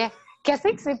savent. disait qu'est-ce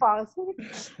qui s'est passé?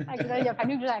 Fait que là, il a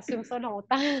fallu que j'assume ça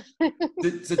longtemps.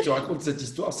 Tu sais, tu racontes cette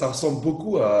histoire, ça ressemble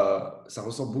beaucoup à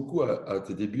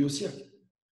tes débuts au cirque.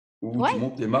 où tu Ouais.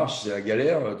 montes les marches, c'est la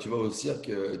galère. Tu vas au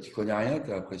cirque, tu connais rien,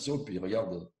 tu as l'impression. Puis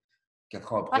regarde,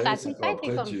 4 ans Ah, ça après, a tout le 5 temps ans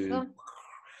été après, comme tu ça.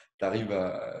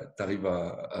 arrives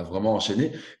à vraiment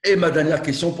enchaîner. Et ma dernière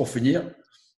question pour finir,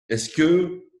 est-ce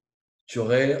que tu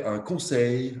aurais un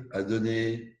conseil à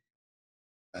donner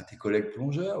à tes collègues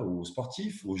plongeurs ou aux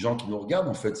sportifs, aux gens qui nous regardent?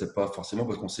 En fait, c'est pas forcément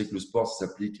parce qu'on sait que le sport ça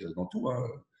s'applique dans tout, hein.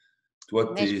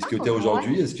 Toi, Mais je ce que tu es pense, ouais.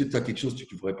 aujourd'hui, est-ce que tu as quelque chose que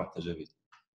tu pourrais partager avec?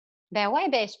 Ben ouais,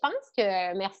 ben je pense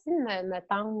que merci de me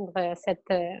tendre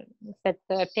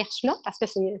cette perche-là, parce que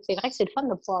c'est vrai que c'est le fun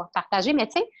de pouvoir partager. Mais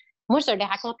tu sais, moi, je l'ai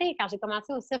raconté quand j'ai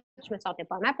commencé au cirque, je me sentais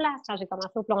pas à ma place. Quand j'ai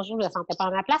commencé au plongeon, je me sentais pas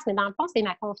à ma place. Mais dans le fond, c'est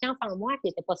ma confiance en moi qui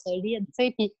était pas solide, tu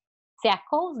sais. Puis c'est à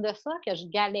cause de ça que je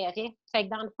galérais. Fait que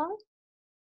dans le fond,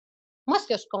 moi, ce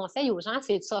que je conseille aux gens,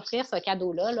 c'est de s'offrir ce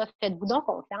cadeau-là. Là. Faites-vous donc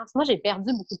confiance. Moi, j'ai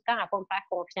perdu beaucoup de temps à pas me faire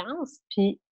confiance.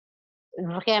 Puis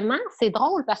vraiment, c'est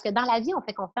drôle parce que dans la vie, on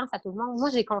fait confiance à tout le monde.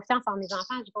 Moi, j'ai confiance en mes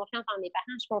enfants, j'ai confiance en mes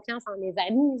parents, j'ai confiance en mes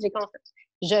amis,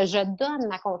 je donne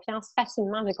ma confiance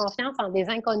facilement. J'ai confiance en des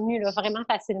inconnus, là, vraiment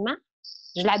facilement.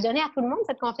 Je la donnais à tout le monde,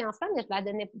 cette confiance-là, mais je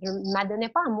ne la donnais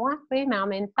pas à moi, tu sais, mais en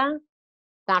même temps,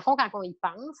 dans le fond, quand on y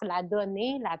pense, la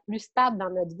donnée la plus stable dans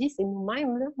notre vie, c'est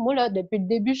nous-mêmes. Là. Moi, là, depuis le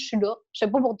début, je suis là. Je ne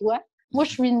sais pas pour toi. Moi,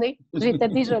 je suis née. J'étais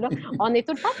déjà là. On est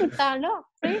tout le temps là.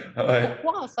 Tu sais. Ouais.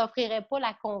 Pourquoi on ne s'offrirait pas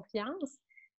la confiance?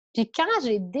 Puis quand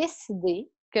j'ai décidé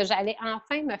que j'allais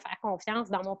enfin me faire confiance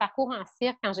dans mon parcours en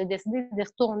cirque, quand j'ai décidé d'y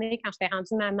retourner, quand j'étais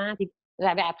rendue maman, puis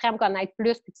j'avais appris à me connaître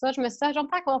plus, puis tout ça, je me suis dit, je vais me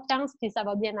faire confiance, puis ça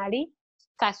va bien aller.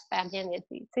 Ça a super bien été.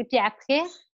 Tu sais. Puis après,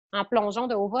 en plongeon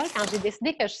de haut vol, quand j'ai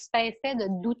décidé que je cessais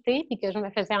de douter et que je me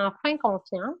faisais enfin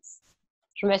confiance,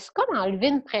 je me suis comme enlevé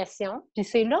une pression. Puis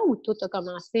c'est là où tout a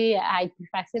commencé à être plus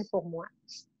facile pour moi.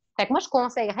 Fait que moi, je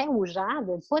conseillerais aux gens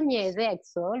de ne pas niaiser avec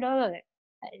ça. Là.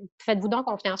 Faites-vous donc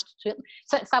confiance tout de suite.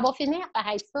 Ça va finir par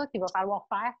être ça qu'il va falloir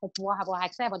faire pour pouvoir avoir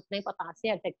accès à votre plein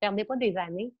potentiel. Fait que perdez pas des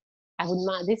années à vous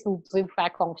demander si vous pouvez vous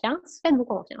faire confiance. Faites-vous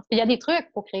confiance. Puis il y a des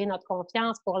trucs pour créer notre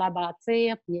confiance, pour la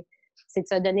bâtir, puis c'est de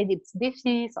se donner des petits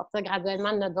défis, sortir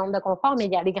graduellement de notre zone de confort, mais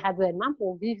y aller graduellement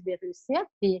pour vivre des réussites,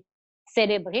 puis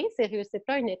célébrer ces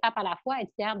réussites-là une étape à la fois,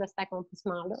 être fier de cet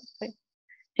accomplissement-là. Tu sais.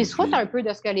 Puis se foutre un peu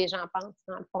de ce que les gens pensent,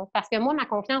 dans le fond. Parce que moi, ma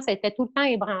confiance était tout le temps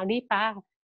ébranlée par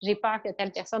j'ai peur que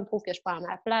telle personne trouve que je suis pas à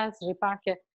ma place, j'ai peur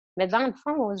que. Mais dans le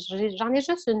fond, j'en ai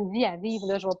juste une vie à vivre.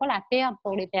 Là. Je ne vais pas la perdre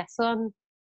pour les personnes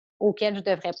auxquelles je ne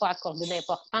devrais pas accorder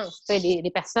d'importance. Tu sais,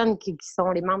 les personnes qui sont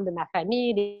les membres de ma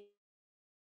famille, les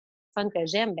personnes que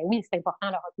j'aime, ben oui, c'est important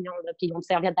leur opinion, là, puis ils vont me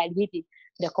servir d'allié et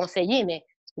de conseiller, mais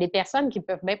les personnes qui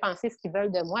peuvent bien penser ce qu'ils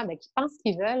veulent de moi, ben, qui pensent ce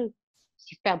qu'ils veulent,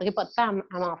 je ne perdrai pas de temps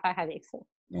à m'en faire avec ça.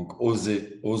 Donc,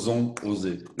 osons,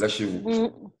 oser.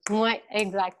 Lâchez-vous. Oui,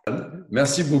 exact.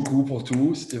 Merci beaucoup pour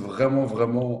tout. C'était vraiment,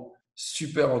 vraiment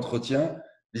super entretien.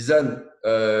 Lisanne,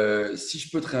 si je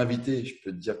peux te réinviter, je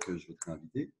peux te dire que je vais te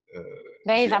réinviter.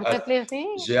 Ben, ça me fait plaisir.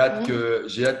 J'ai hâte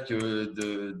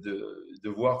de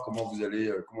voir comment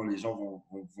comment les gens vont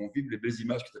vivre les belles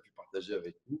images que tu as pu partager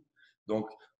avec nous. Donc,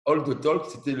 All the Talk,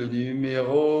 c'était le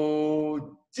numéro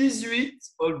 18.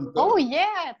 All the Talk. Oh yeah,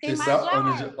 t'es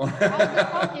majeur.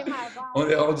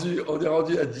 On est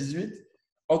rendu à 18.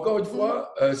 Encore une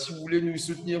fois, si vous voulez nous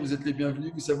soutenir, vous êtes les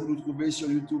bienvenus. Vous savez nous trouver sur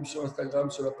YouTube, sur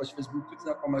Instagram, sur la page Facebook. Toutes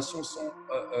les informations sont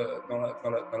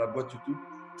dans la boîte YouTube.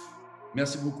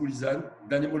 Merci beaucoup, Lisanne.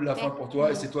 Dernier mot de la fin pour toi,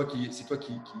 et c'est toi qui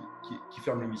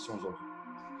ferme l'émission aujourd'hui.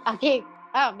 OK.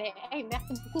 Ah, mais hey,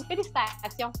 merci beaucoup.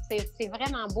 Félicitations. C'est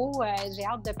vraiment beau. J'ai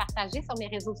hâte de partager sur mes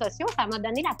réseaux sociaux. Ça m'a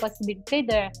donné la possibilité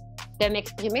de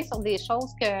m'exprimer sur des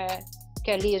choses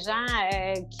que les gens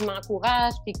qui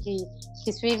m'encouragent et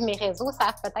qui suivent mes réseaux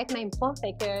savent peut-être même pas.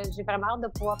 Fait que j'ai vraiment hâte de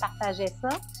pouvoir partager ça.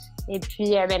 Et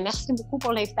puis, merci beaucoup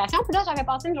pour l'invitation. Puis là, j'avais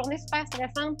passé une journée super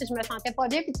stressante, puis je me sentais pas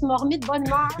bien, puis tu m'as remis de bonne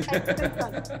humeur.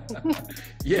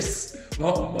 Yes!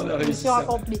 Bon, on a réussi. Mission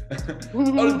accomplie.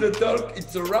 All the talk,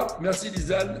 it's a wrap. Merci,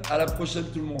 Lisanne. À la prochaine,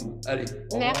 tout le monde. Allez.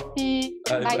 Merci.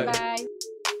 Bye.